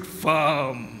building stood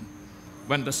firm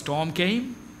when the storm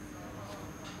came?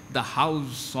 The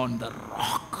house on the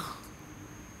rock.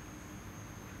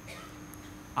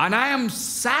 And I am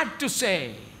sad to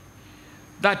say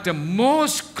that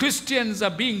most Christians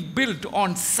are being built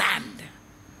on sand.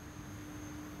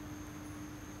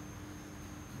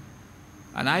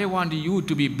 And I want you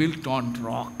to be built on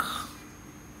rock,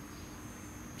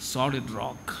 solid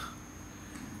rock.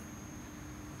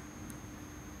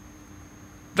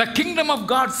 The kingdom of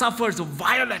God suffers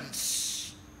violence.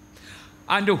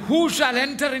 And who shall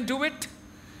enter into it?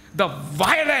 The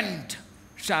violent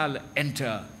shall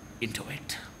enter into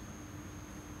it.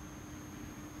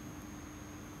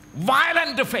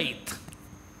 Violent faith,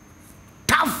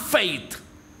 tough faith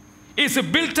is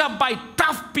built up by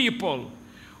tough people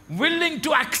willing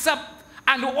to accept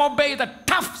and obey the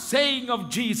tough saying of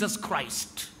Jesus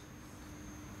Christ.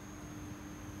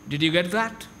 Did you get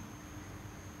that?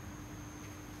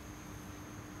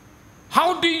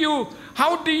 How do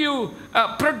you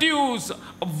produce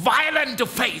violent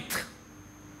faith?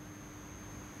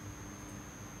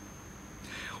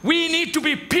 We need to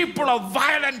be people of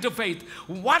violent faith.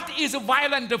 What is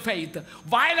violent faith?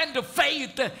 Violent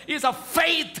faith is a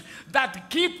faith that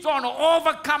keeps on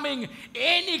overcoming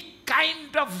any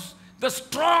kind of the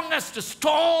strongest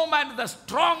storm and the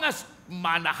strongest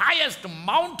and highest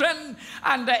mountain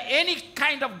and any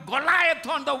kind of Goliath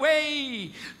on the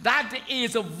way. That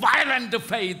is violent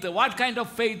faith. What kind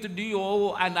of faith do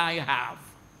you and I have?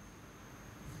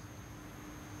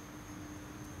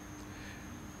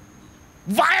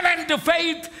 Violent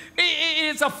faith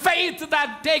is a faith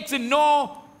that takes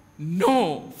no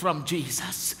from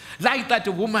Jesus. Like that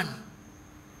woman.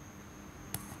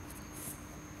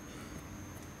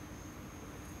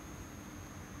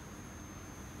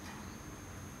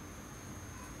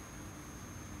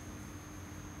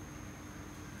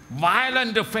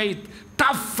 Violent faith, tough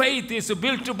tough faith is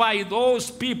built by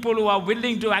those people who are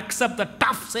willing to accept the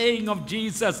tough saying of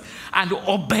Jesus and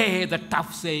obey the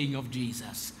tough saying of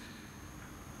Jesus.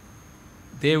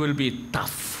 They will be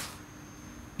tough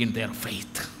in their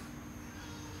faith.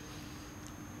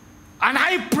 And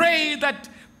I pray that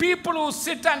people who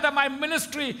sit under my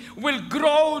ministry will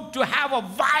grow to have a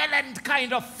violent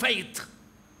kind of faith.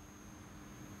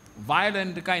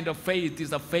 Violent kind of faith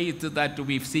is a faith that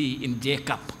we see in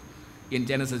Jacob in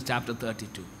Genesis chapter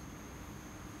 32.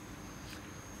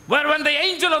 Where when the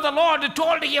angel of the Lord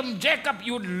told him, Jacob,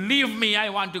 you leave me, I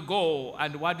want to go.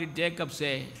 And what did Jacob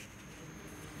say?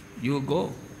 You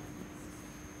go,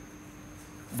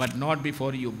 but not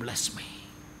before you bless me.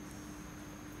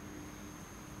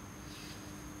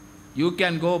 You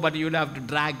can go, but you'll have to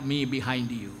drag me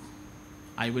behind you.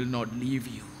 I will not leave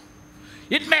you.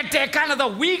 It may take another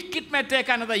week, it may take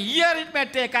another year, it may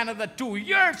take another 2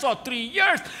 years or 3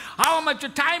 years. How much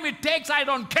time it takes, I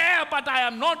don't care, but I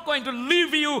am not going to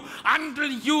leave you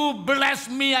until you bless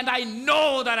me, and I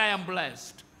know that I am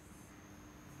blessed.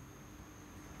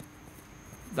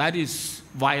 That is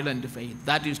violent faith.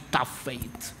 That is tough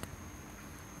faith.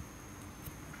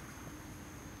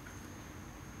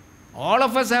 All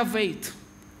of us have faith.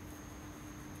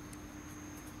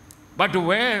 But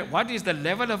what is the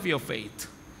level of your faith?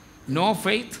 No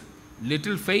faith,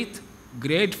 little faith,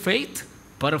 great faith,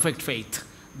 perfect faith.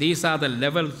 These are the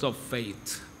levels of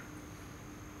faith.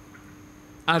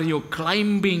 Are you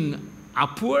climbing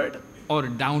upward or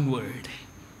downward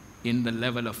in the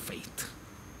level of faith?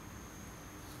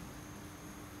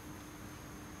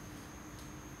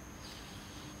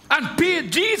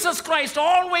 And Jesus Christ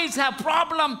always had a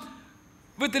problem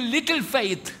with the little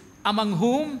faith. Among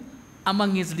whom?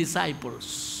 Among his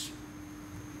disciples.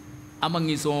 Among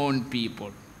his own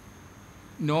people.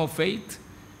 No faith,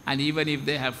 and even if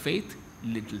they have faith,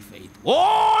 little faith.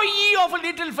 Oh, ye of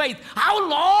little faith, how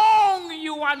long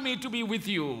you want me to be with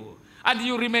you? And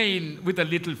you remain with a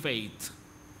little faith.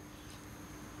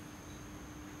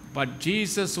 But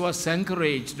Jesus was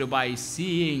encouraged by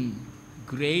seeing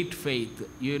great faith.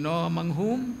 You know among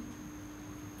whom?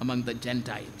 Among the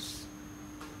Gentiles.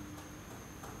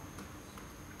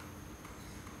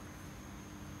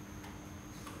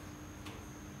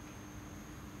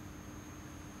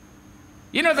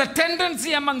 You know, the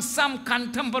tendency among some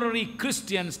contemporary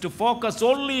Christians to focus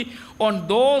only on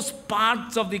those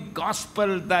parts of the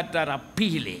gospel that are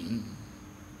appealing.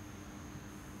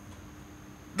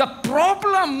 The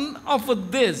problem of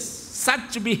this,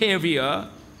 such behavior,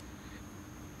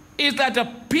 is that the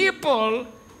people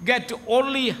get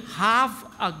only half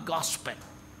a gospel.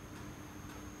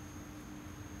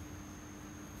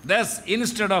 Thus,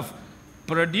 instead of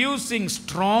producing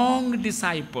strong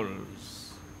disciples,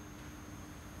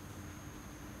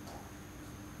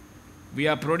 we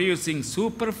are producing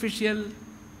superficial,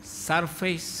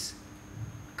 surface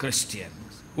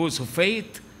Christians whose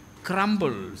faith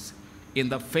crumbles in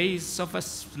the face of a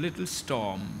little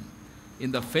storm,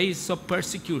 in the face of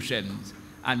persecutions,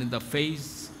 and in the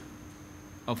face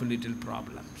of little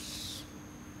problems.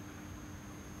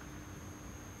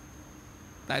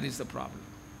 That is the problem.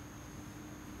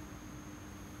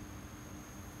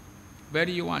 Where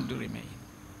do you want to remain?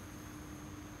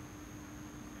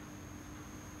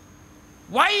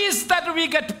 Why is that we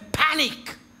get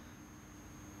panic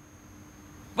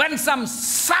when some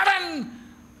sudden,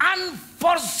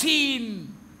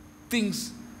 unforeseen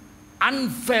things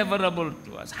unfavorable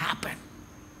to us happen?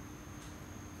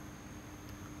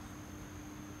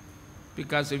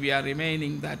 Because we are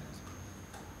remaining that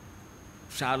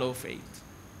shallow faith.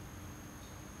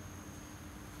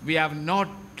 We have not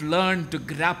learned to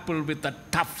grapple with the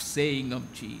tough saying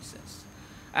of Jesus.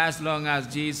 As long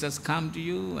as Jesus comes to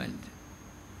you and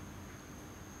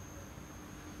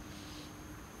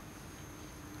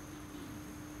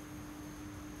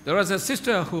there was a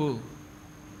sister who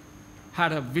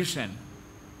had a vision.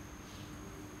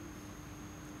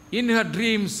 In her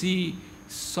dreams, she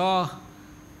saw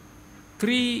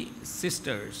 3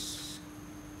 sisters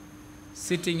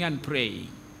sitting and praying.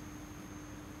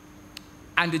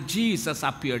 And Jesus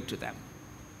appeared to them.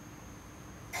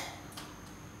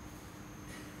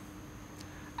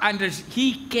 And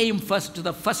he came first to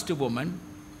the first woman,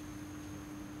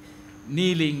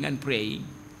 kneeling and praying.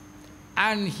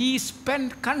 And he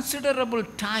spent considerable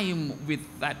time with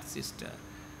that sister,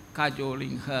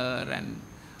 cajoling her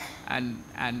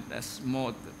and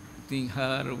smoothing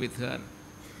her with her,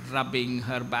 rubbing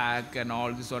her back and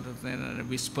all this sort of thing, and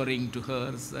whispering to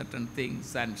her certain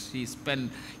things. And he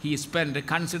spent a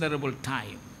considerable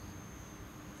time.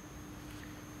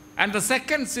 And the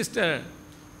second sister,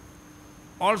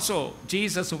 also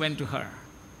Jesus went to her.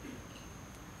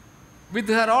 With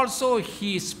her also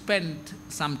he spent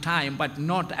some time, but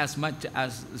not as much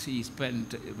as he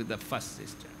spent with the first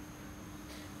sister.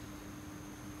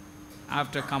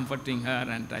 After comforting her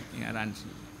and touching her,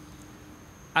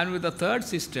 and with the third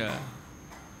sister,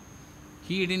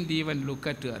 he didn't even look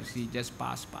at her, she just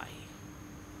passed by.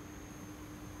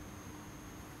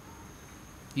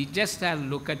 He just had a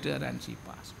look at her and she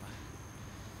passed by.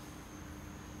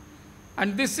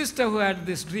 And this sister who had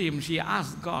this dream, she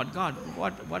asked God, God,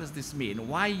 what does this mean?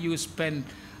 Why you spend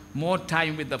more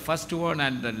time with the first one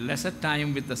and lesser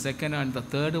time with the second and the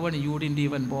third one? You didn't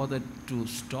even bother to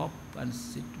stop and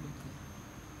sit with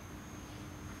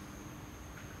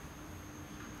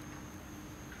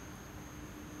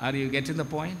her. Are you getting the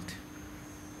point?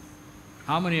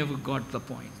 How many of you got the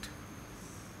point?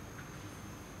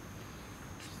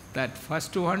 That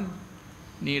first one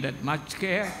needed much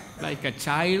care, like a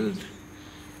child.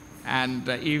 And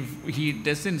if he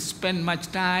doesn't spend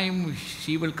much time,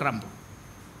 she will crumble.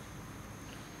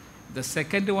 The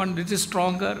second one, little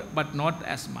stronger, but not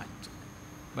as much.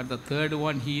 But the third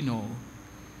one, he know,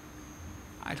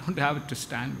 I don't have to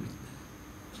stand with her.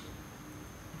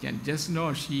 You can just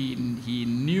know he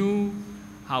knew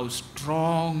how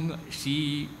strong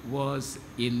she was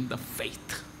in the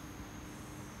faith.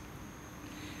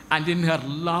 And in her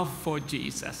love for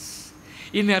Jesus,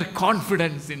 in her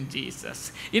confidence in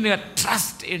Jesus, in her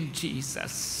trust in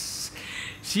Jesus.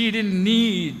 She didn't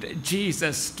need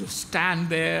Jesus to stand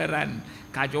there and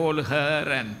cajole her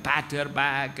and pat her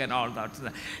back and all that.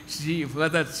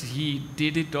 Whether she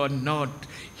did it or not,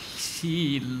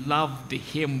 she loved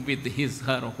him with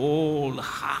her whole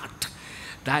heart.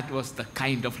 That was the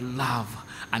kind of love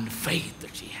and faith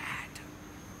that she had.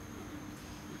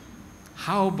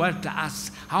 How about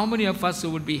us? How many of us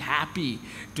would be happy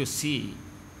to see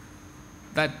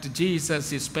that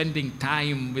Jesus is spending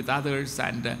time with others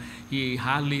and he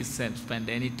hardly spend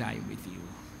any time with you?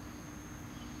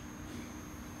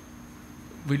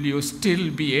 Will you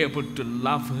still be able to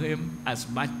love him as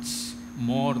much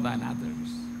more than others?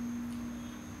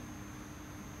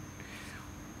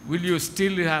 Will you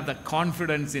still have the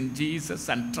confidence in Jesus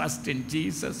and trust in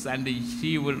Jesus, and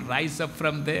he will rise up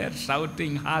from there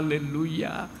shouting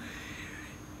hallelujah?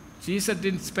 Jesus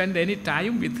didn't spend any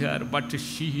time with her, but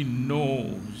she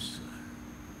knows.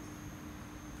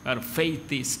 Her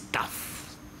faith is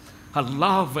tough. Her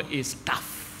love is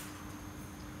tough.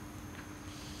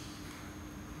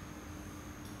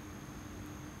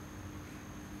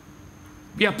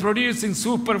 We are producing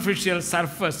superficial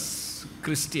surface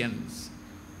Christians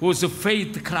whose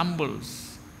faith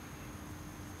crumbles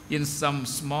in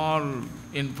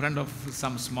front of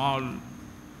some small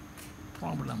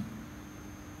problem.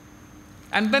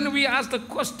 And then we ask the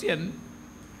question,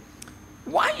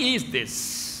 why is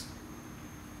this?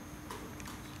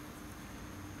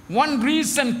 One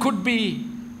reason could be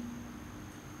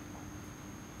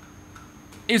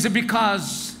is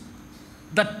because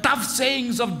the tough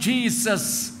sayings of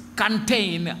Jesus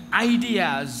contain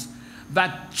ideas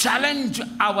that challenge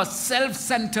our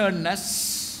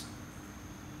self-centeredness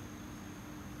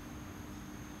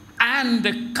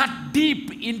and cut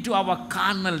deep into our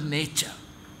carnal nature.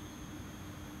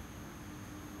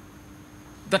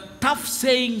 The tough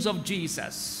sayings of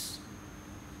Jesus,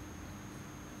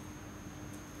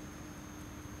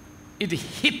 it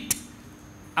hit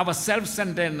our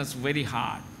self-centeredness very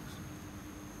hard.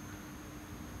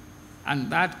 And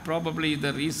that's probably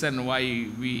the reason why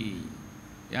we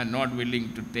are not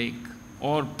willing to take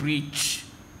or preach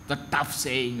the tough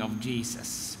saying of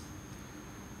Jesus.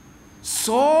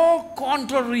 So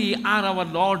contrary are our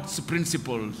Lord's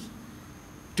principles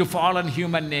to fallen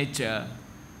human nature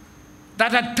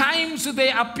that at times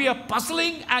they appear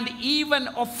puzzling and even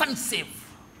offensive.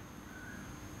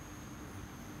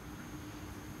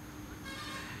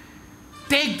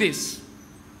 Take this.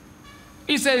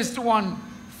 He says to one,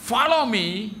 follow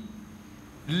me,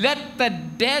 let the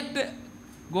dead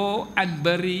go and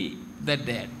bury the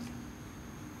dead.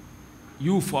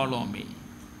 You follow me.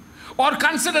 Or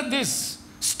consider this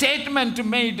statement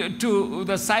made to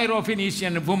the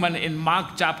Syrophoenician woman in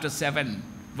Marg chapter 7,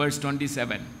 verse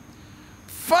 27.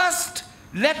 First,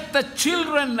 let the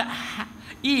children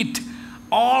eat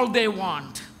all they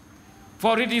want,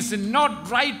 for it is not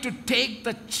right to take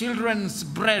the children's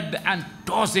bread and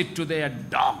toss it to their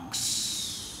dogs.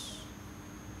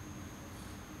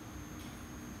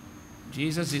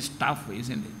 Jesus is tough,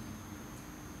 isn't it?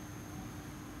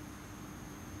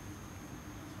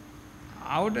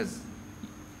 How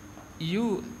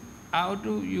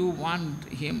do you want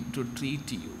him to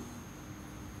treat you?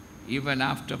 Even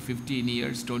after 15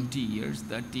 years, 20 years,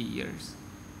 30 years.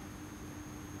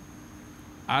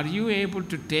 Are you able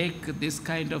to take this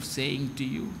kind of saying to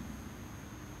you?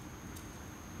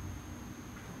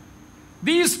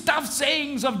 These tough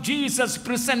sayings of Jesus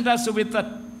present us with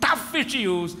the tough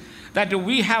issues that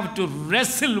we have to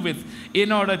wrestle with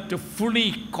in order to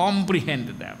fully comprehend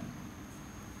them.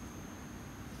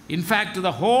 In fact,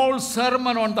 the whole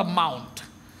Sermon on the Mount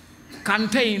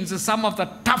contains some of the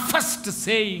toughest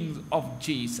sayings of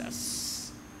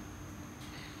Jesus.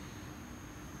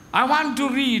 I want to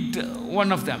read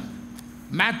one of them.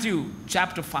 Matthew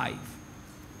chapter 5.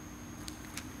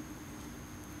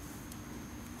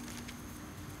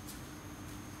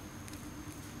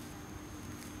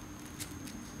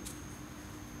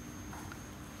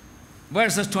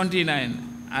 Verses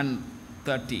 29 and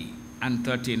 30 and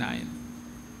 39.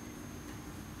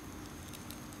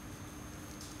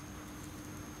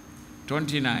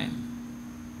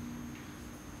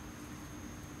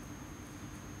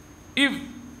 If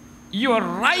your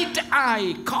right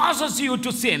eye causes you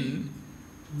to sin,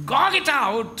 gouge it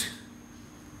out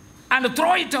and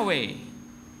throw it away.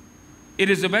 It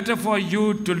is better for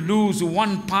you to lose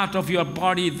one part of your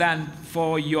body than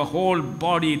for your whole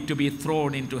body to be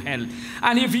thrown into hell.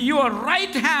 And if your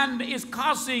right hand is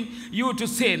causing you to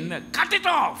sin, cut it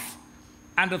off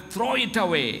and throw it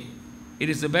away. It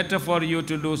is better for you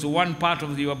to lose one part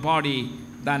of your body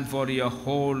than for your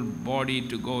whole body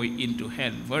to go into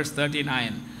hell. Verse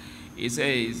 39, it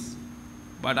says,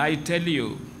 but I tell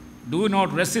you, do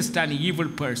not resist an evil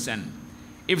person.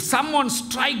 If someone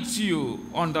strikes you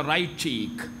on the right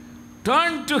cheek,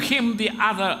 turn to him the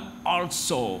other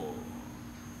also.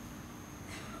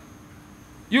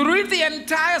 You read the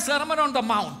entire Sermon on the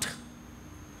Mount.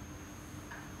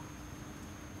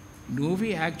 Do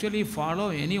we actually follow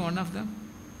any one of them?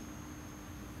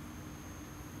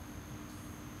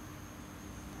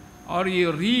 Or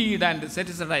you read and set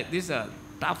it aside, this is a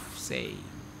tough saying.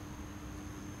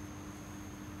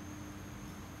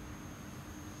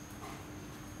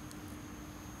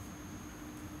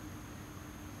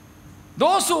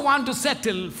 Those who want to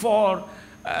settle for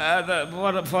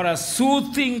a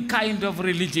soothing kind of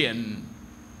religion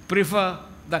prefer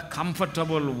the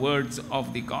comfortable words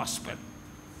of the gospel.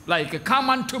 Like,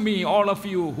 come unto me, all of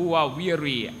you who are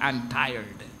weary and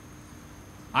tired.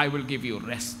 I will give you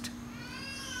rest.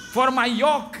 For my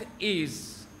yoke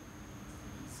is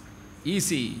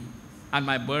easy and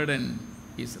my burden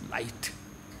is light.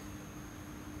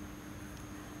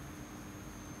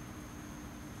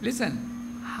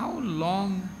 Listen, how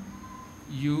long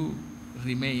you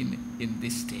remain in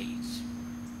this stage?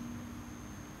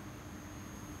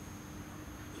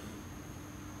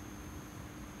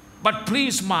 But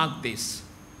please mark this.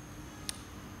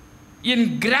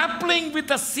 In grappling with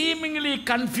the seemingly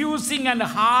confusing and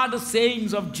hard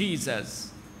sayings of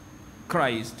Jesus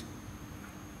Christ,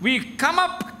 we come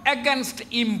up against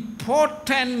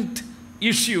important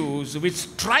issues which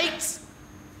strikes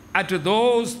at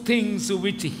those things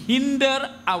which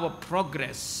hinder our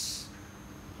progress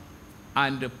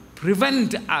and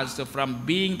prevent us from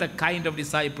being the kind of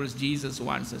disciples Jesus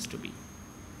wants us to be.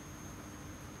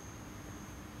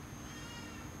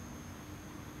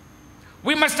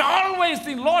 We must always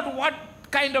think, Lord, what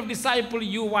kind of disciple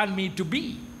you want me to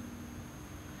be?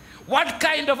 What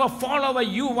kind of a follower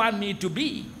you want me to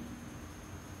be?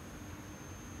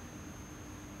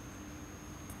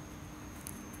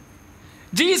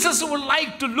 Jesus would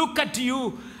like to look at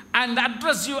you and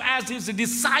address you as his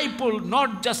disciple,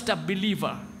 not just a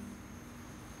believer.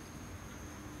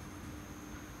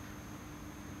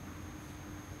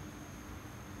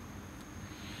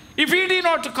 If we do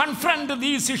not confront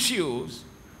these issues,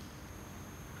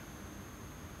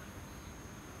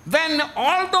 then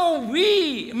although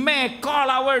we may call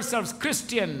ourselves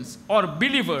Christians or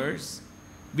believers,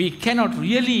 we cannot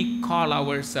really call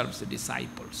ourselves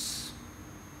disciples.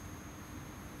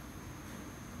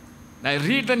 I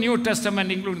read the New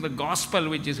Testament, including the Gospel,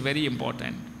 which is very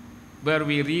important, where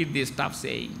we read this stuff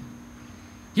saying,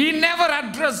 he never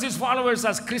addressed his followers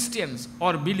as Christians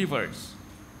or believers.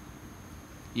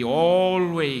 He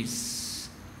always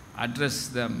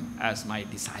addressed them as my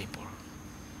disciple.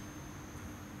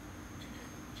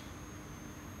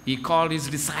 He called his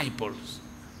disciples.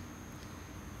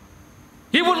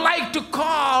 He would like to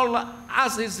call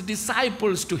us his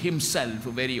disciples to himself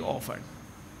very often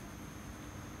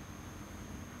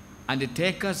and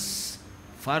take us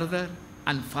further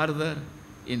and further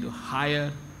into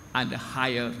higher and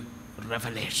higher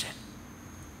revelation.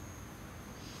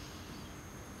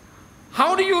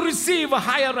 How do you receive a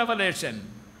higher revelation?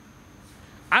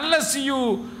 Unless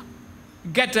you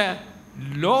get a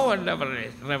lower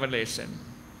revelation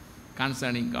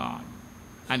concerning God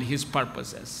and his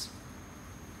purposes,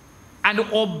 and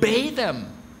obey them,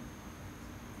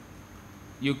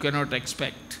 you cannot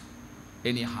expect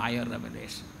any higher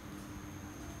revelation.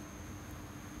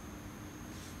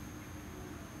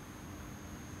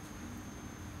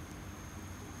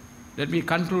 Let me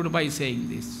conclude by saying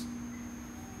this.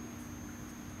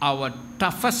 Our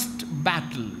toughest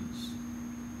battles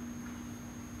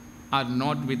are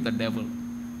not with the devil.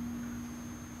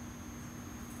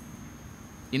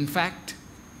 In fact,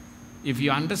 if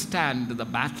you understand the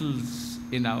battles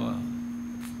in our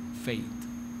faith,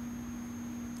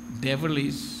 devil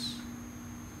is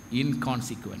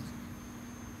inconsequent.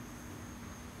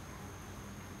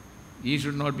 He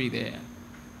should not be there.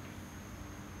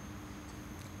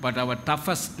 But our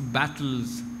toughest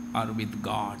battles are with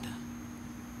God.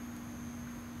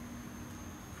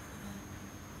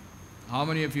 How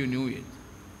many of you knew it?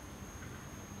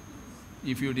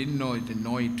 If you didn't know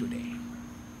it today.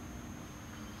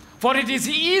 For it is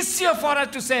easier for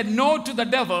us to say no to the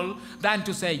devil than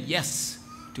to say yes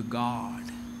to God.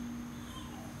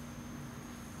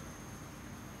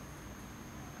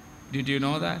 Did you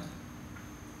know that?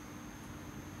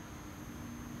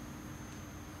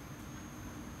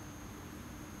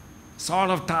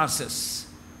 Saul of Tarsus,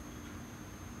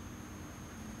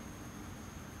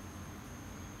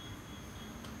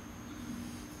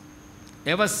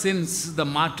 ever since the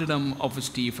martyrdom of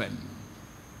Stephen,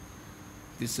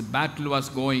 this battle was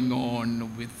going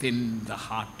on within the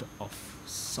heart of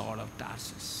Saul of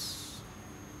Tarsus.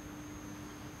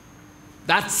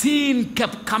 That scene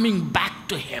kept coming back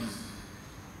to him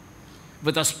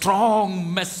with a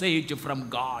strong message from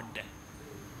God,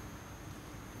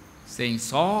 saying,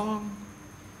 Saul,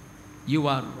 you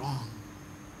are wrong.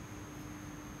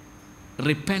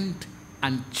 Repent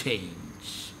and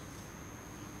change.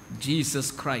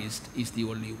 Jesus Christ is the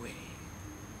only way.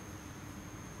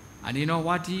 And you know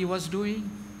what he was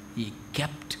doing? He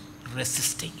kept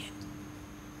resisting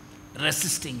it.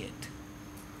 Resisting it.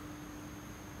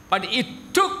 But it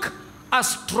took a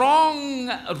strong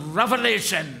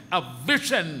revelation, a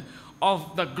vision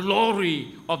of the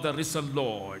glory of the risen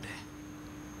Lord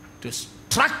to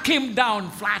struck him down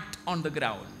flat on the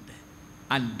ground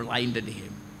and blinded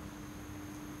him.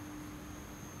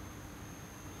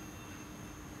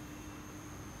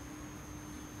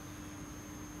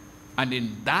 And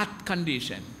in that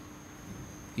condition,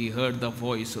 he heard the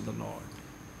voice of the Lord.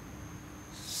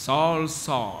 Saul,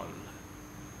 Saul,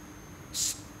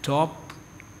 stop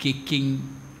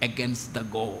kicking against the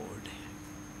goad.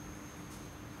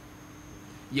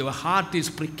 Your heart is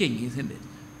pricking, isn't it?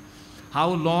 How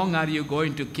long are you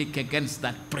going to kick against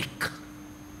that prick?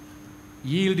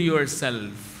 Yield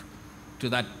yourself to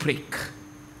that prick,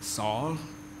 Saul.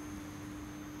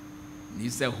 He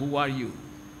said, who are you?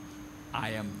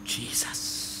 I am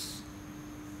Jesus,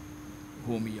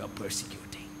 whom you are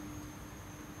persecuting.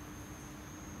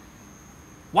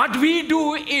 What we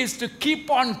do is to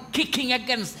keep on kicking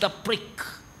against the prick.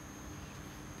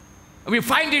 We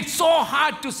find it so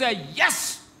hard to say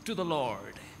yes to the Lord.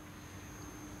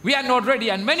 We are not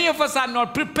ready, and many of us are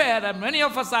not prepared, and many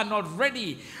of us are not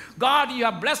ready. God, you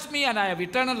have blessed me, and I have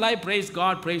eternal life. Praise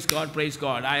God, praise God, praise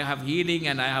God. I have healing,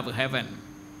 and I have heaven.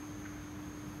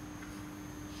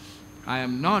 I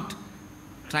am not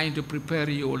trying to prepare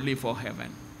you only for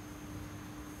heaven.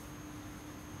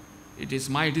 It is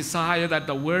my desire that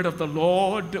the word of the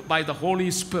Lord by the Holy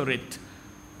Spirit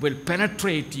will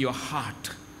penetrate your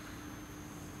heart,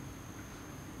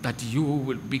 that you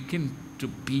will begin to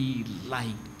be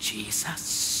like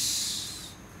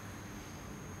Jesus.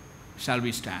 Shall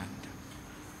we stand?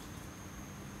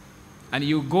 And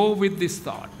you go with this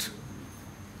thought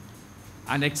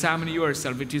and examine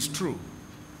yourself. It is true.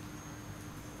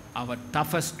 Our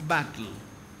toughest battle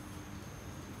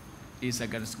is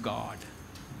against God.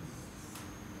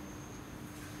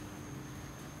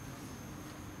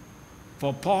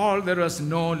 For Paul, there was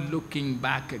no looking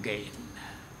back again,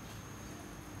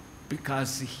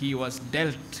 because he was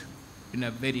dealt in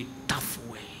a very tough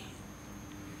way.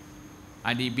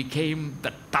 And he became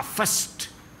the toughest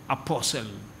apostle,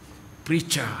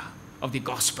 preacher of the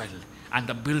gospel, and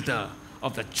the builder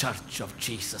of the church of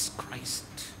Jesus Christ.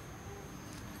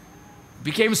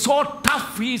 Became so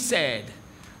tough, he said,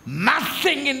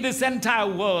 nothing in this entire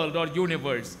world or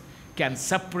universe can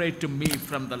separate me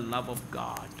from the love of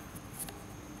God.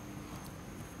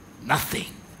 Nothing.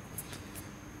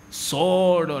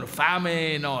 Sword or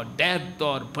famine or death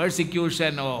or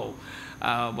persecution or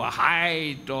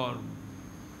height or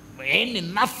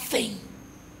nothing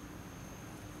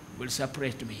will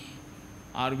separate me.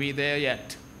 Are we there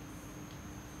yet?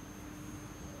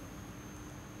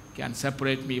 Can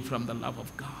separate me from the love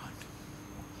of God.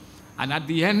 And at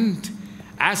the end,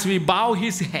 as we bow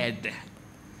his head,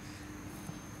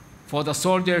 for the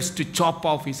soldiers to chop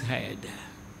off his head.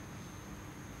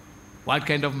 What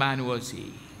kind of man was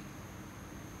he?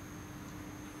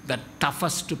 The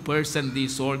toughest person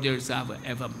these soldiers have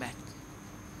ever met.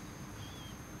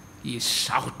 He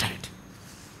shouted,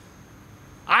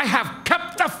 I have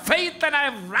kept the faith and I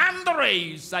have ran the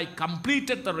race. I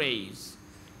completed the race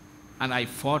and I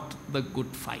fought the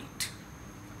good fight.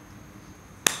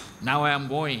 Now I am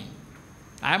going.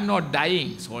 I am not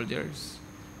dying, soldiers.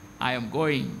 I am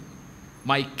going.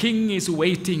 My king is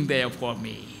waiting there for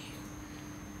me.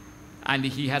 And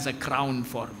he has a crown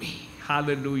for me.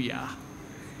 Hallelujah.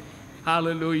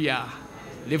 Hallelujah.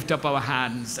 Lift up our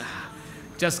hands.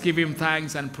 Just give him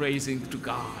thanks and praising to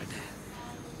God.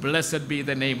 Blessed be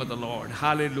the name of the Lord.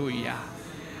 Hallelujah.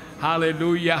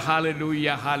 Hallelujah,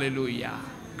 hallelujah, hallelujah.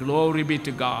 Glory be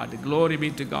to God. Glory be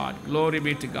to God. Glory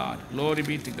be to God. Glory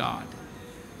be to God.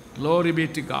 Glory be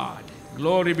to God.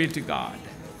 Glory be to God.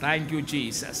 Thank you,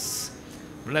 Jesus.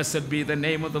 Blessed be the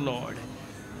name of the Lord.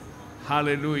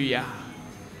 Hallelujah.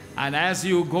 And as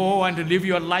you go and live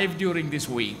your life during this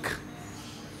week,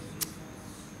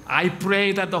 I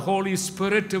pray that the Holy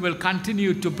Spirit will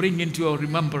continue to bring into your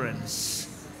remembrance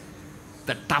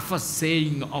the toughest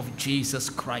saying of Jesus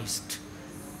Christ.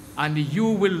 And you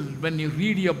will, when you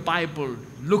read your Bible,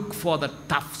 look for the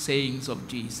tough sayings of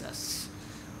Jesus.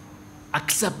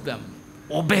 Accept them,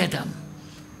 obey them,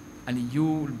 and you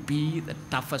will be the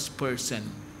toughest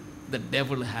person the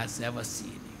devil has ever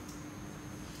seen.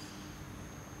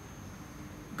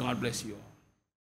 God bless you all.